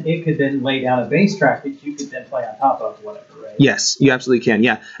 and then it could then lay down a bass track that you could then play on top of whatever, right? Yes, you absolutely can,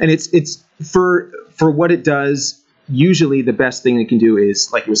 yeah. And it's for what it does. Usually the best thing it can do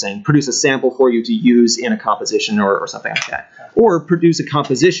is, like you were saying, produce a sample for you to use in a composition or something like that. Or produce a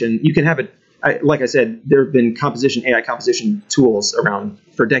composition. You can have it, like I said, there have been AI composition tools around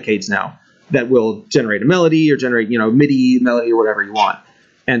for decades now that will generate a melody or generate, MIDI melody or whatever you want.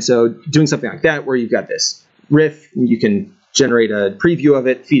 And so doing something like that where you've got this riff, you can generate a preview of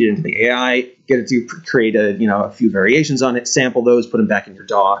it, feed it into the AI, get it to create a few variations on it, sample those, put them back in your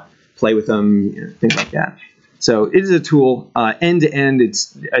DAW, play with them, things like that. So it is a tool, end to end.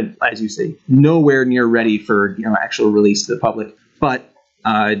 It's, as you say, nowhere near ready for actual release to the public, but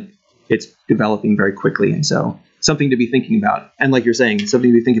it's developing very quickly, and so something to be thinking about. And like you're saying,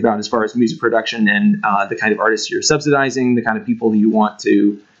 something to be thinking about as far as music production and the kind of artists you're subsidizing, the kind of people that you want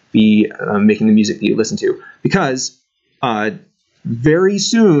to be making the music that you listen to, because very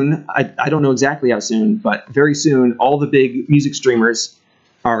soon, I don't know exactly how soon, but very soon, all the big music streamers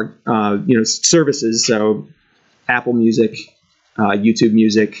are services. So Apple Music, YouTube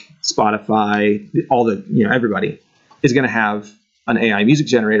Music, Spotify, all the everybody is going to have an AI music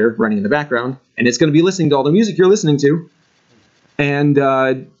generator running in the background, and it's going to be listening to all the music you're listening to,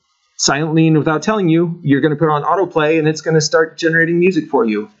 and silently and without telling you, you're going to put on autoplay, and it's going to start generating music for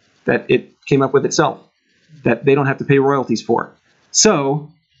you that it came up with itself, that they don't have to pay royalties for.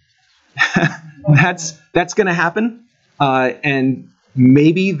 So that's going to happen, and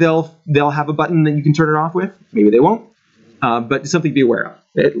maybe they'll have a button that you can turn it off with. Maybe they won't, but it's something to be aware of.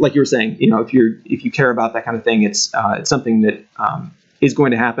 Like you were saying, if you care about that kind of thing, it's something that is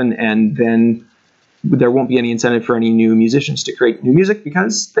going to happen, and then there won't be any incentive for any new musicians to create new music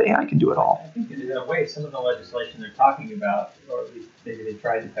because the AI can do it all. I think in a way, some of the legislation they're talking about, or at least maybe they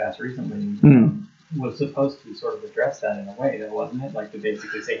tried to pass recently, was supposed to sort of address that in a way, though, wasn't it? Like to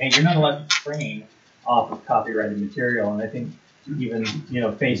basically say, hey, you're not allowed to train off of copyrighted material, and I think even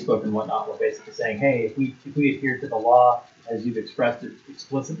Facebook and whatnot were basically saying, hey, if we adhere to the law as you've expressed it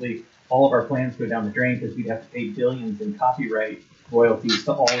explicitly, all of our plans go down the drain because we'd have to pay billions in copyright royalties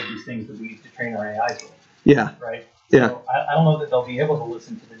to all of these things that we use to train our AI tools. Yeah. Right. Yeah. So I don't know that they'll be able to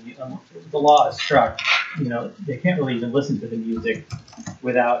listen to the law is struck. They can't really even listen to the music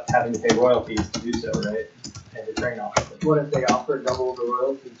without having to pay royalties to do so, right? And to train off of it. What if they offer double the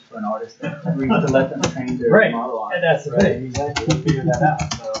royalties for an artist that agrees to let them train their model on? And that's the thing. Exactly. We'll figure that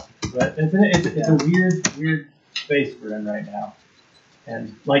out. So, but it's a weird space we're in right now.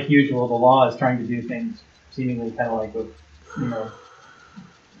 And like usual, the law is trying to do things seemingly kind of like with,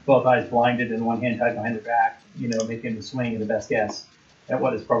 both eyes blinded and one hand tied behind their back, making the swing and the best guess at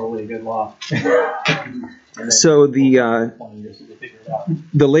what is probably a good law. So the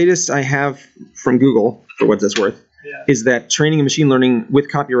latest I have from Google, for what that's worth, is that training and machine learning with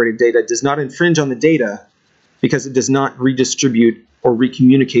copyrighted data does not infringe on the data because it does not redistribute or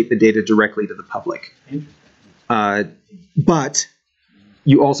recommunicate the data directly to the public. But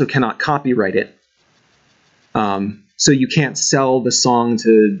you also cannot copyright it. So you can't sell the song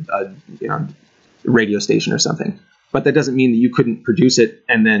to a radio station or something. But that doesn't mean that you couldn't produce it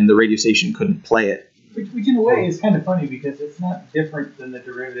and then the radio station couldn't play it. Which in a way is kind of funny because it's not different than the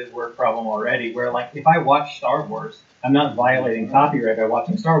derivative work problem already, where like if I watch Star Wars, I'm not violating copyright by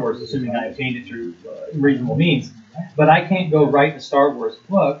watching Star Wars, assuming I obtained it through reasonable means. But I can't go write a Star Wars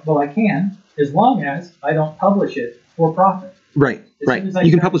book. Well, I can, as long as I don't publish it for profit. Right, right.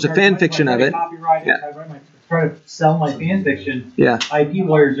 You can publish a fan fiction of it. Try to sell my fan fiction. Yeah. IP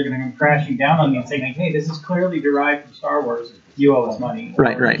lawyers are going to come crashing down on me and saying, hey, this is clearly derived from Star Wars. You owe us money.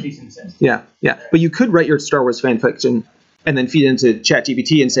 Right. Yeah. But you could write your Star Wars fan fiction and then feed it into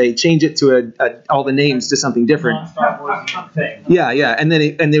ChatGPT and say, change it to all the names to something different. Star Wars thing. Yeah, and then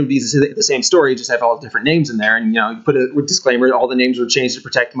it would be the same story, just have all different names in there, and you put a disclaimer, all the names were changed to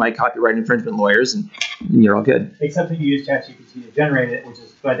protect my copyright infringement lawyers, and you're all good. Except that you use ChatGPT to generate it, which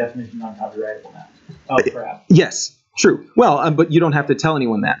is by definition non-copyrightable now. Oh, crap. Yes, true. Well, but you don't have to tell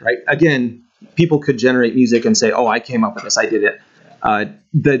anyone that, right? Again, people could generate music and say, oh, I came up with this, I did it.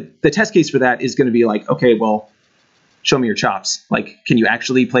 The test case for that is going to be like, okay, well, show me your chops. Like, can you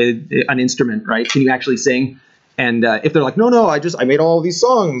actually play an instrument, right? Can you actually sing? And if they're like, no, I made all these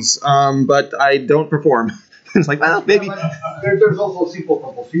songs, but I don't perform. It's like, well, maybe. There's also simple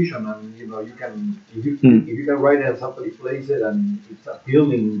composition, and you can if you can write it and somebody plays it and it's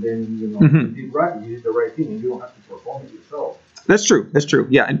appealing, then you did right. You did the right thing, and you don't have to perform it yourself. That's true.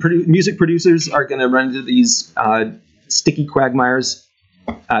 Yeah, and music producers are going to run into these sticky quagmires.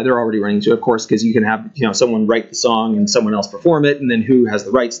 They're already running into, of course, because you can have someone write the song and someone else perform it, and then who has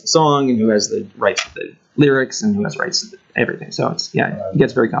the rights to the song and who has the rights to the lyrics and who has rights to everything. So it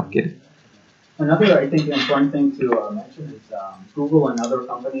gets very complicated. Another, I think, important thing to mention is Google and other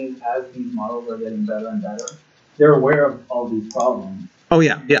companies, as these models are getting better and better, they're aware of all these problems. Oh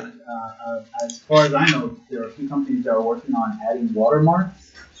yeah. As far as I know, there are a few companies that are working on adding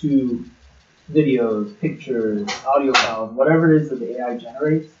watermarks to videos, pictures, audio files, whatever it is that the AI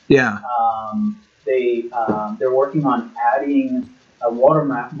generates. Yeah. They're working on adding a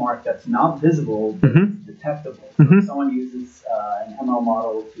watermark that's not visible but detectable. So if someone uses an ML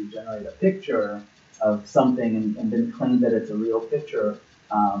model to generate a picture of something and then claim that it's a real picture,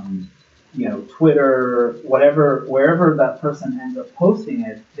 Twitter, wherever that person ends up posting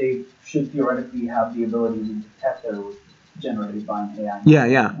it, they should theoretically have the ability to detect that it was generated by an AI.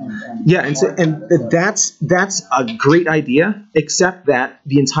 That's a great idea, except that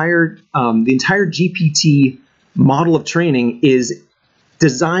the entire GPT model of training is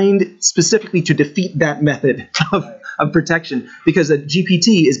designed specifically to defeat that method of protection, because a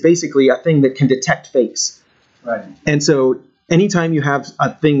GPT is basically a thing that can detect fakes. Right. And so anytime you have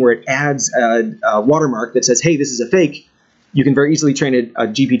a thing where it adds a watermark that says, hey, this is a fake, you can very easily train a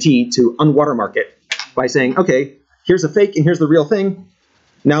GPT to unwatermark it by saying, okay, here's a fake and here's the real thing.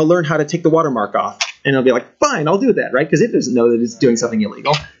 Now learn how to take the watermark off. And it'll be like, fine, I'll do that, right? Because it doesn't know that it's doing something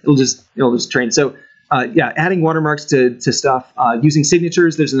illegal. It'll just train it. So adding watermarks to stuff, using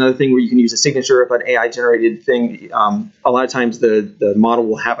signatures. There's another thing where you can use a signature of an AI generated thing. A lot of times the model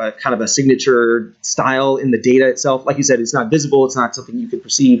will have a kind of a signature style in the data itself. Like you said, it's not visible. It's not something you can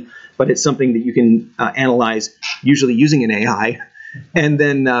perceive, but it's something that you can analyze, usually using an AI. And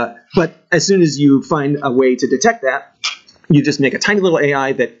then, but as soon as you find a way to detect that, you just make a tiny little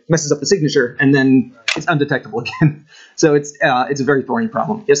AI that messes up the signature, and then it's undetectable again. So it's a very thorny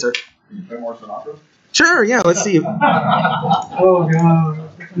problem. Yes, sir. Can you play more Sinatra? Sure. Yeah. Let's see. Oh God.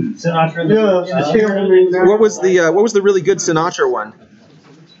 Sinatra. Yeah. What was the really good Sinatra one?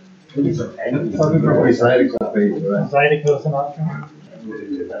 Zydeco Sinatra.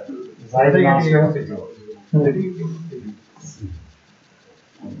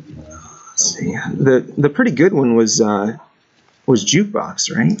 Let's see. The pretty good one was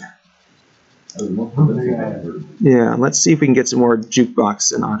Jukebox, right? Yeah. Let's see if we can get some more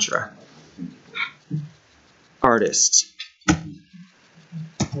Jukebox Sinatra. Artist.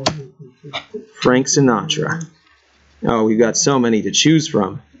 Frank Sinatra. Oh, we've got so many to choose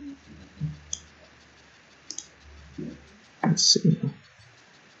from. Let's see.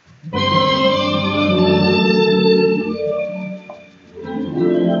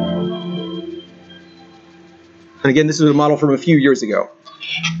 And again, this is a model from a few years ago.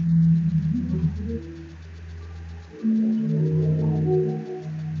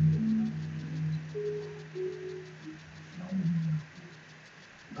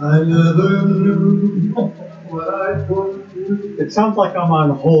 I never knew what I would do. It sounds like I'm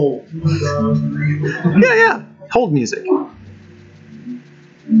on hold. Yeah. Hold music.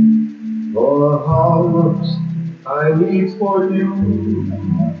 For the hours I need for you.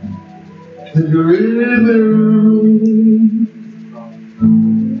 Did you really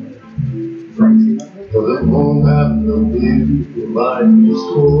for the moment of you life is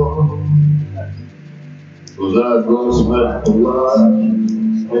for. Was I gonna spend the life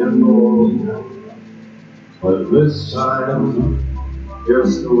and more? But this time,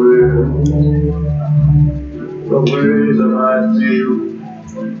 just the way that I feel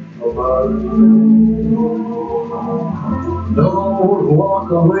about you. Don't walk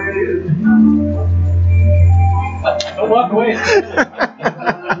away. Don't walk away.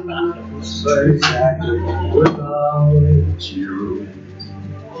 Say without you.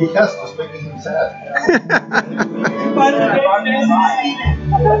 Yes, it's making him sad.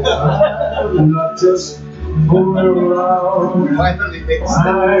 Not just fool around. Finally makes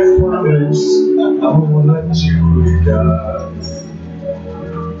I promise I won't let you down.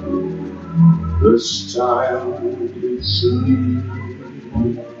 This time it's me.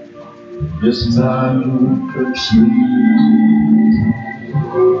 This time it's me.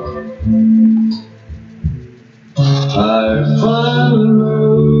 I finally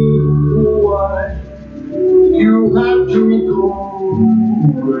know why you have to go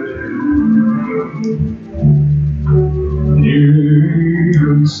away.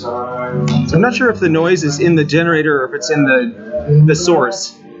 So I'm not sure if the noise is in the generator or if it's in the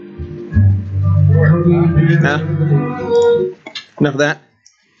source. Enough of that?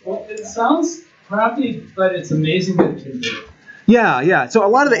 Well, it sounds crappy, but it's amazing that it can do it. Yeah. So a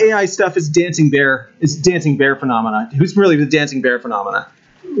lot of the AI stuff is dancing bear phenomena. Who's familiar with the dancing bear phenomena?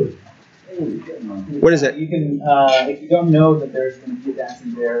 What is it? You can, if you don't know that there's going to be a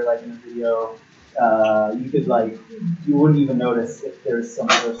dancing bear, like in a video, you could you wouldn't even notice if there's some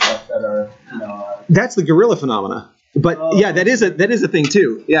other stuff that are, That's the gorilla phenomena. But yeah, that is a thing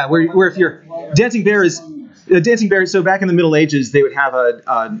too. Yeah, where if you're dancing bear. So back in the Middle Ages, they would have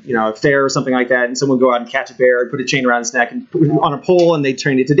a fair or something like that, and someone would go out and catch a bear and put a chain around its neck and put it on a pole, and they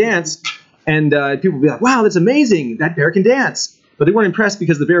train it to dance. And people would be like, "Wow, that's amazing! That bear can dance." But they weren't impressed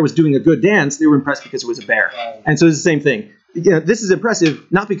because the bear was doing a good dance. They were impressed because it was a bear. And so it's the same thing. This is impressive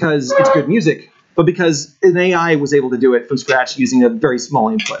not because it's good music, but because an AI was able to do it from scratch using a very small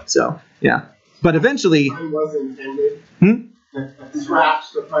input. So yeah. But eventually. The pun was intended.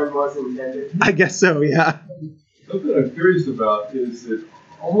 Scratch, the pun was intended. I guess so, yeah. Something I'm curious about is that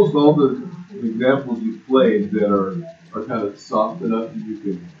almost all the examples you played that are kind of soft enough that you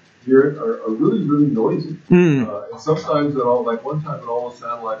can hear it are really, really noisy. And sometimes one time it almost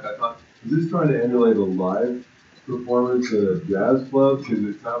sounded like I thought, is this trying to emulate a live performance at a jazz club? Because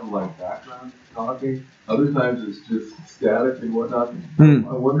it sounded like background talking. Other times it's just static and whatnot.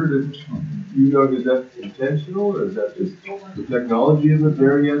 I wondered if is that intentional or is that just the technology isn't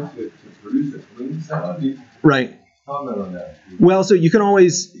there yet to produce a clean sound? Right. Comment on that. Well, so you can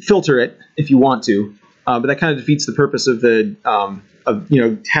always filter it if you want to, but that kind of defeats the purpose of having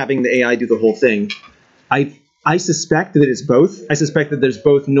the AI do the whole thing. I suspect that it's both. I suspect that there's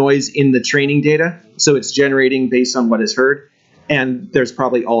both noise in the training data, so it's generating based on what is heard, and there's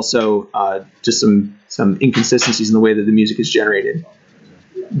probably also just some inconsistencies in the way that the music is generated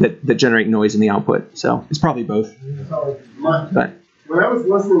that generate noise in the output. So it's probably both. But when I was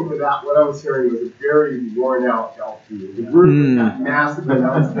listening to that, what I was hearing was a very worn out LP. The group got massive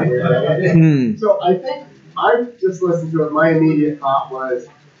amounts of it. So I think I just listened to it. My immediate thought was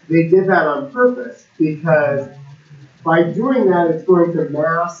they did that on purpose because by doing that, it's going to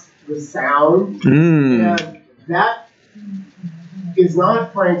mask the sound. And that is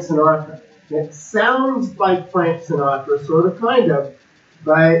not Frank Sinatra. It sounds like Frank Sinatra, sort of, kind of,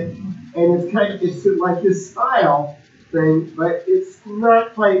 but it's like his style thing, but it's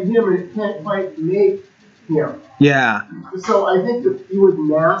not quite him, and it can't quite make him. Yeah. So I think that you would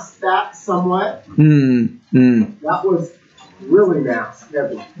mask that somewhat. That was really masked.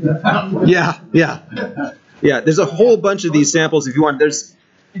 Yeah. There's a whole bunch of these samples if you want.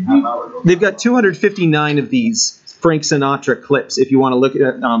 They've got 259 of these Frank Sinatra clips. If you want to look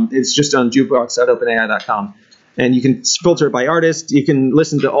at it's just on jukebox.openai.com. And you can filter it by artist. You can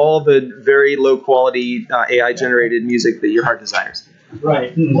listen to all the very low quality AI-generated music that your heart desires.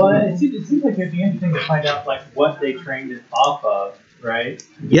 Right. Well, it seems like it'd be interesting to find out what they trained it off of, right?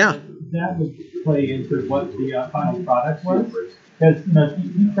 Yeah. That would play into what the final product was. Because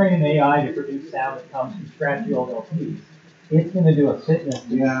if you train an AI to produce sound that comes from scratchy old LPs, it's going to do a fitness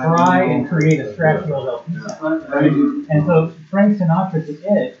to try and create a scratchy old LP sound, right? And so Frank Sinatra to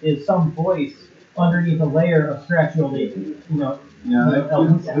it is some voice underneath a layer of scratchy old LP sound,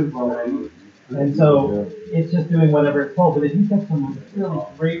 right? And so it's just doing whatever it's told. But if you take some really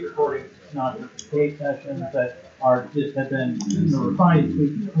great recordings, not just tape sessions that have been refined,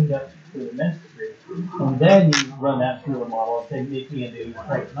 tweaked, and cleaned up to an immense degree, and then you run that through a model and say, make me a new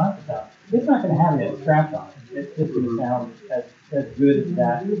Frank Sinatra sound. It's not going to have it strapped on. It's just going to sound as good as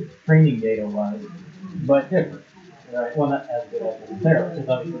that training data was, but different. Right? Well, not as good as necessarily, because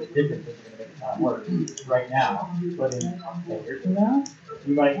obviously the difference is going to make it sound worse right now. But in 10 years from now,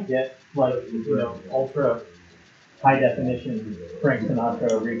 you might get ultra high definition Frank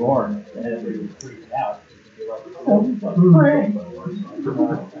Sinatra reborn, and everybody would freak out. Frank!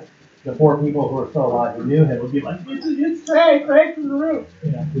 The four people who are still alive who knew him would be like, it's Frank from the roof.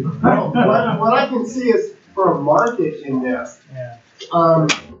 What I can see is for a market in this.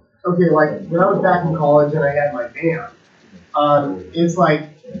 okay, like when I was back in college and I had my band, it's like,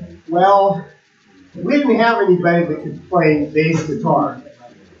 well, we didn't have anybody that could play bass guitar.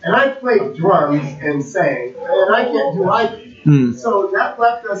 And I played drums and sang, and I can't do either. So that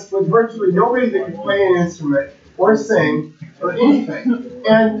left us with virtually nobody that could play an instrument or sing or anything.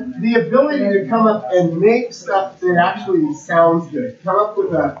 And the ability to come up and make stuff that actually sounds good, come up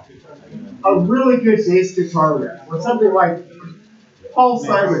with a really good bass guitar riff, or something like Paul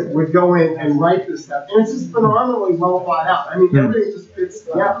Simon would go in and write this stuff, and it's just phenomenally well thought out. I mean, everything just fits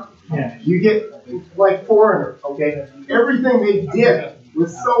together. You get like Foreigner, okay? Everything they did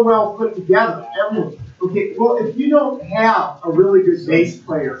was so well put together. Everything. Okay, well, if you don't have a really good bass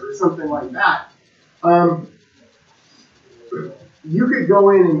player or something like that, you could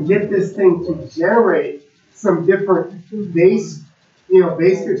go in and get this thing to generate some different bass,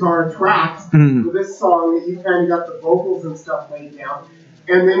 bass guitar tracks for this song that you kind of got the vocals and stuff laid down.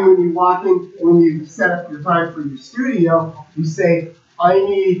 And then when you walk in, when you set up your time for your studio, you say, I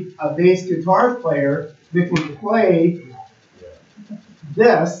need a bass guitar player that can play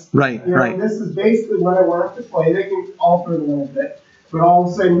this. Right, right. This is basically what I want it to play. They can alter it a little bit, but all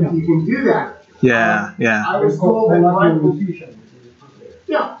of a sudden you can do that. Yeah, yeah. I was told that Michael...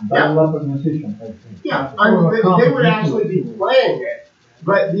 Yeah. I mean, they would actually be playing it,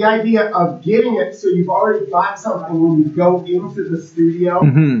 but the idea of getting it so you've already got something when you go into the studio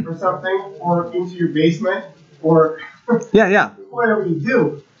or something, or into your basement, or whatever you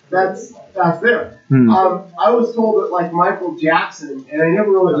do, that's there. I was told that like Michael Jackson, and I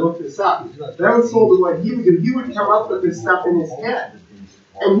never really looked this up, but I was told that what he would do, he would come up with this stuff in his head,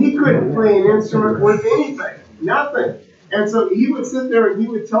 and he couldn't play an instrument worth anything, nothing. And so he would sit there and he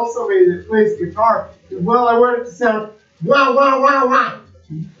would tell somebody that plays guitar, well, I want it to sound wow, wow, wow, wow,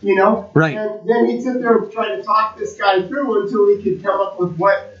 Right. And then he'd sit there and try to talk this guy through until he could come up with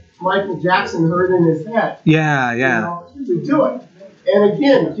what Michael Jackson heard in his head. Yeah. To do it. And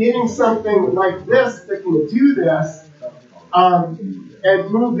again, getting something like this that can do this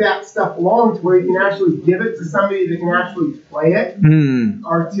and move that stuff along to where you can actually give it to somebody that can actually play it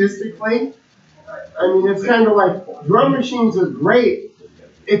artistically. I mean, it's kind of like drum machines are great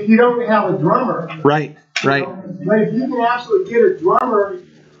if you don't have a drummer. Right. But if you can actually get a drummer,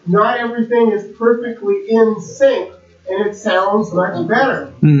 not everything is perfectly in sync, and it sounds much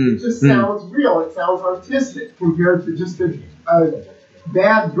better. It just sounds real. It sounds artistic compared to just a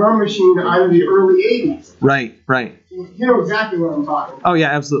bad drum machine out of the early 80s. Right. You know exactly what I'm talking about. Oh,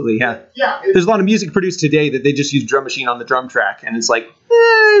 yeah, absolutely, yeah. Yeah. There's a lot of music produced today that they just use drum machine on the drum track, and it's like,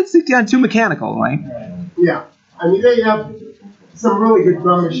 it's too mechanical, right? Yeah. I mean, they have some really good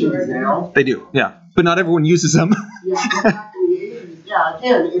drum machines now. They do, yeah. But not everyone uses them. Back in the 80s, yeah,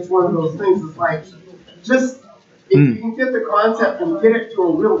 again, it's one of those things. It's like, just, if you can get the concept and get it to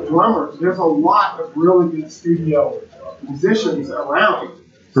a real drummer, there's a lot of really good studio musicians around.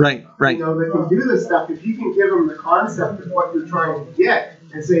 Right. That can do this stuff. If you can give them the concept of what you're trying to get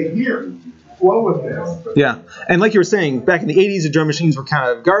and say, here, flow with this. Yeah, and like you were saying, back in the 80s, the drum machines were kind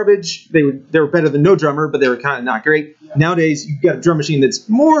of garbage. They were better than no drummer, but they were kind of not great. Yeah. Nowadays, you've got a drum machine that's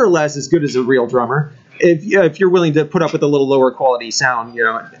more or less as good as a real drummer, if you're willing to put up with a little lower quality sound,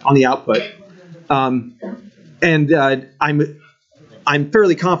 on the output. I'm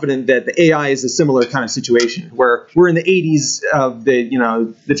fairly confident that the AI is a similar kind of situation where we're in the 80s of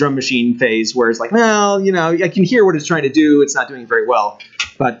the drum machine phase, where it's like, well, I can hear what it's trying to do. It's not doing very well,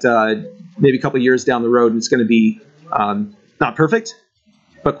 but maybe a couple of years down the road, it's going to be not perfect,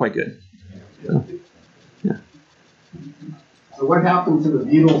 but quite good. So, yeah. So what happened to the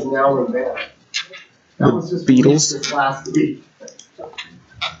Beatles now and then? That was just Beatles last week.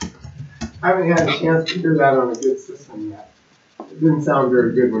 I haven't had a chance to hear that on a good system yet. It didn't sound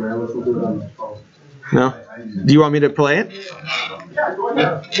very good when I listened to it on the phone. No? Do you want me to play it? Yeah, go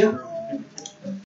ahead. Yeah.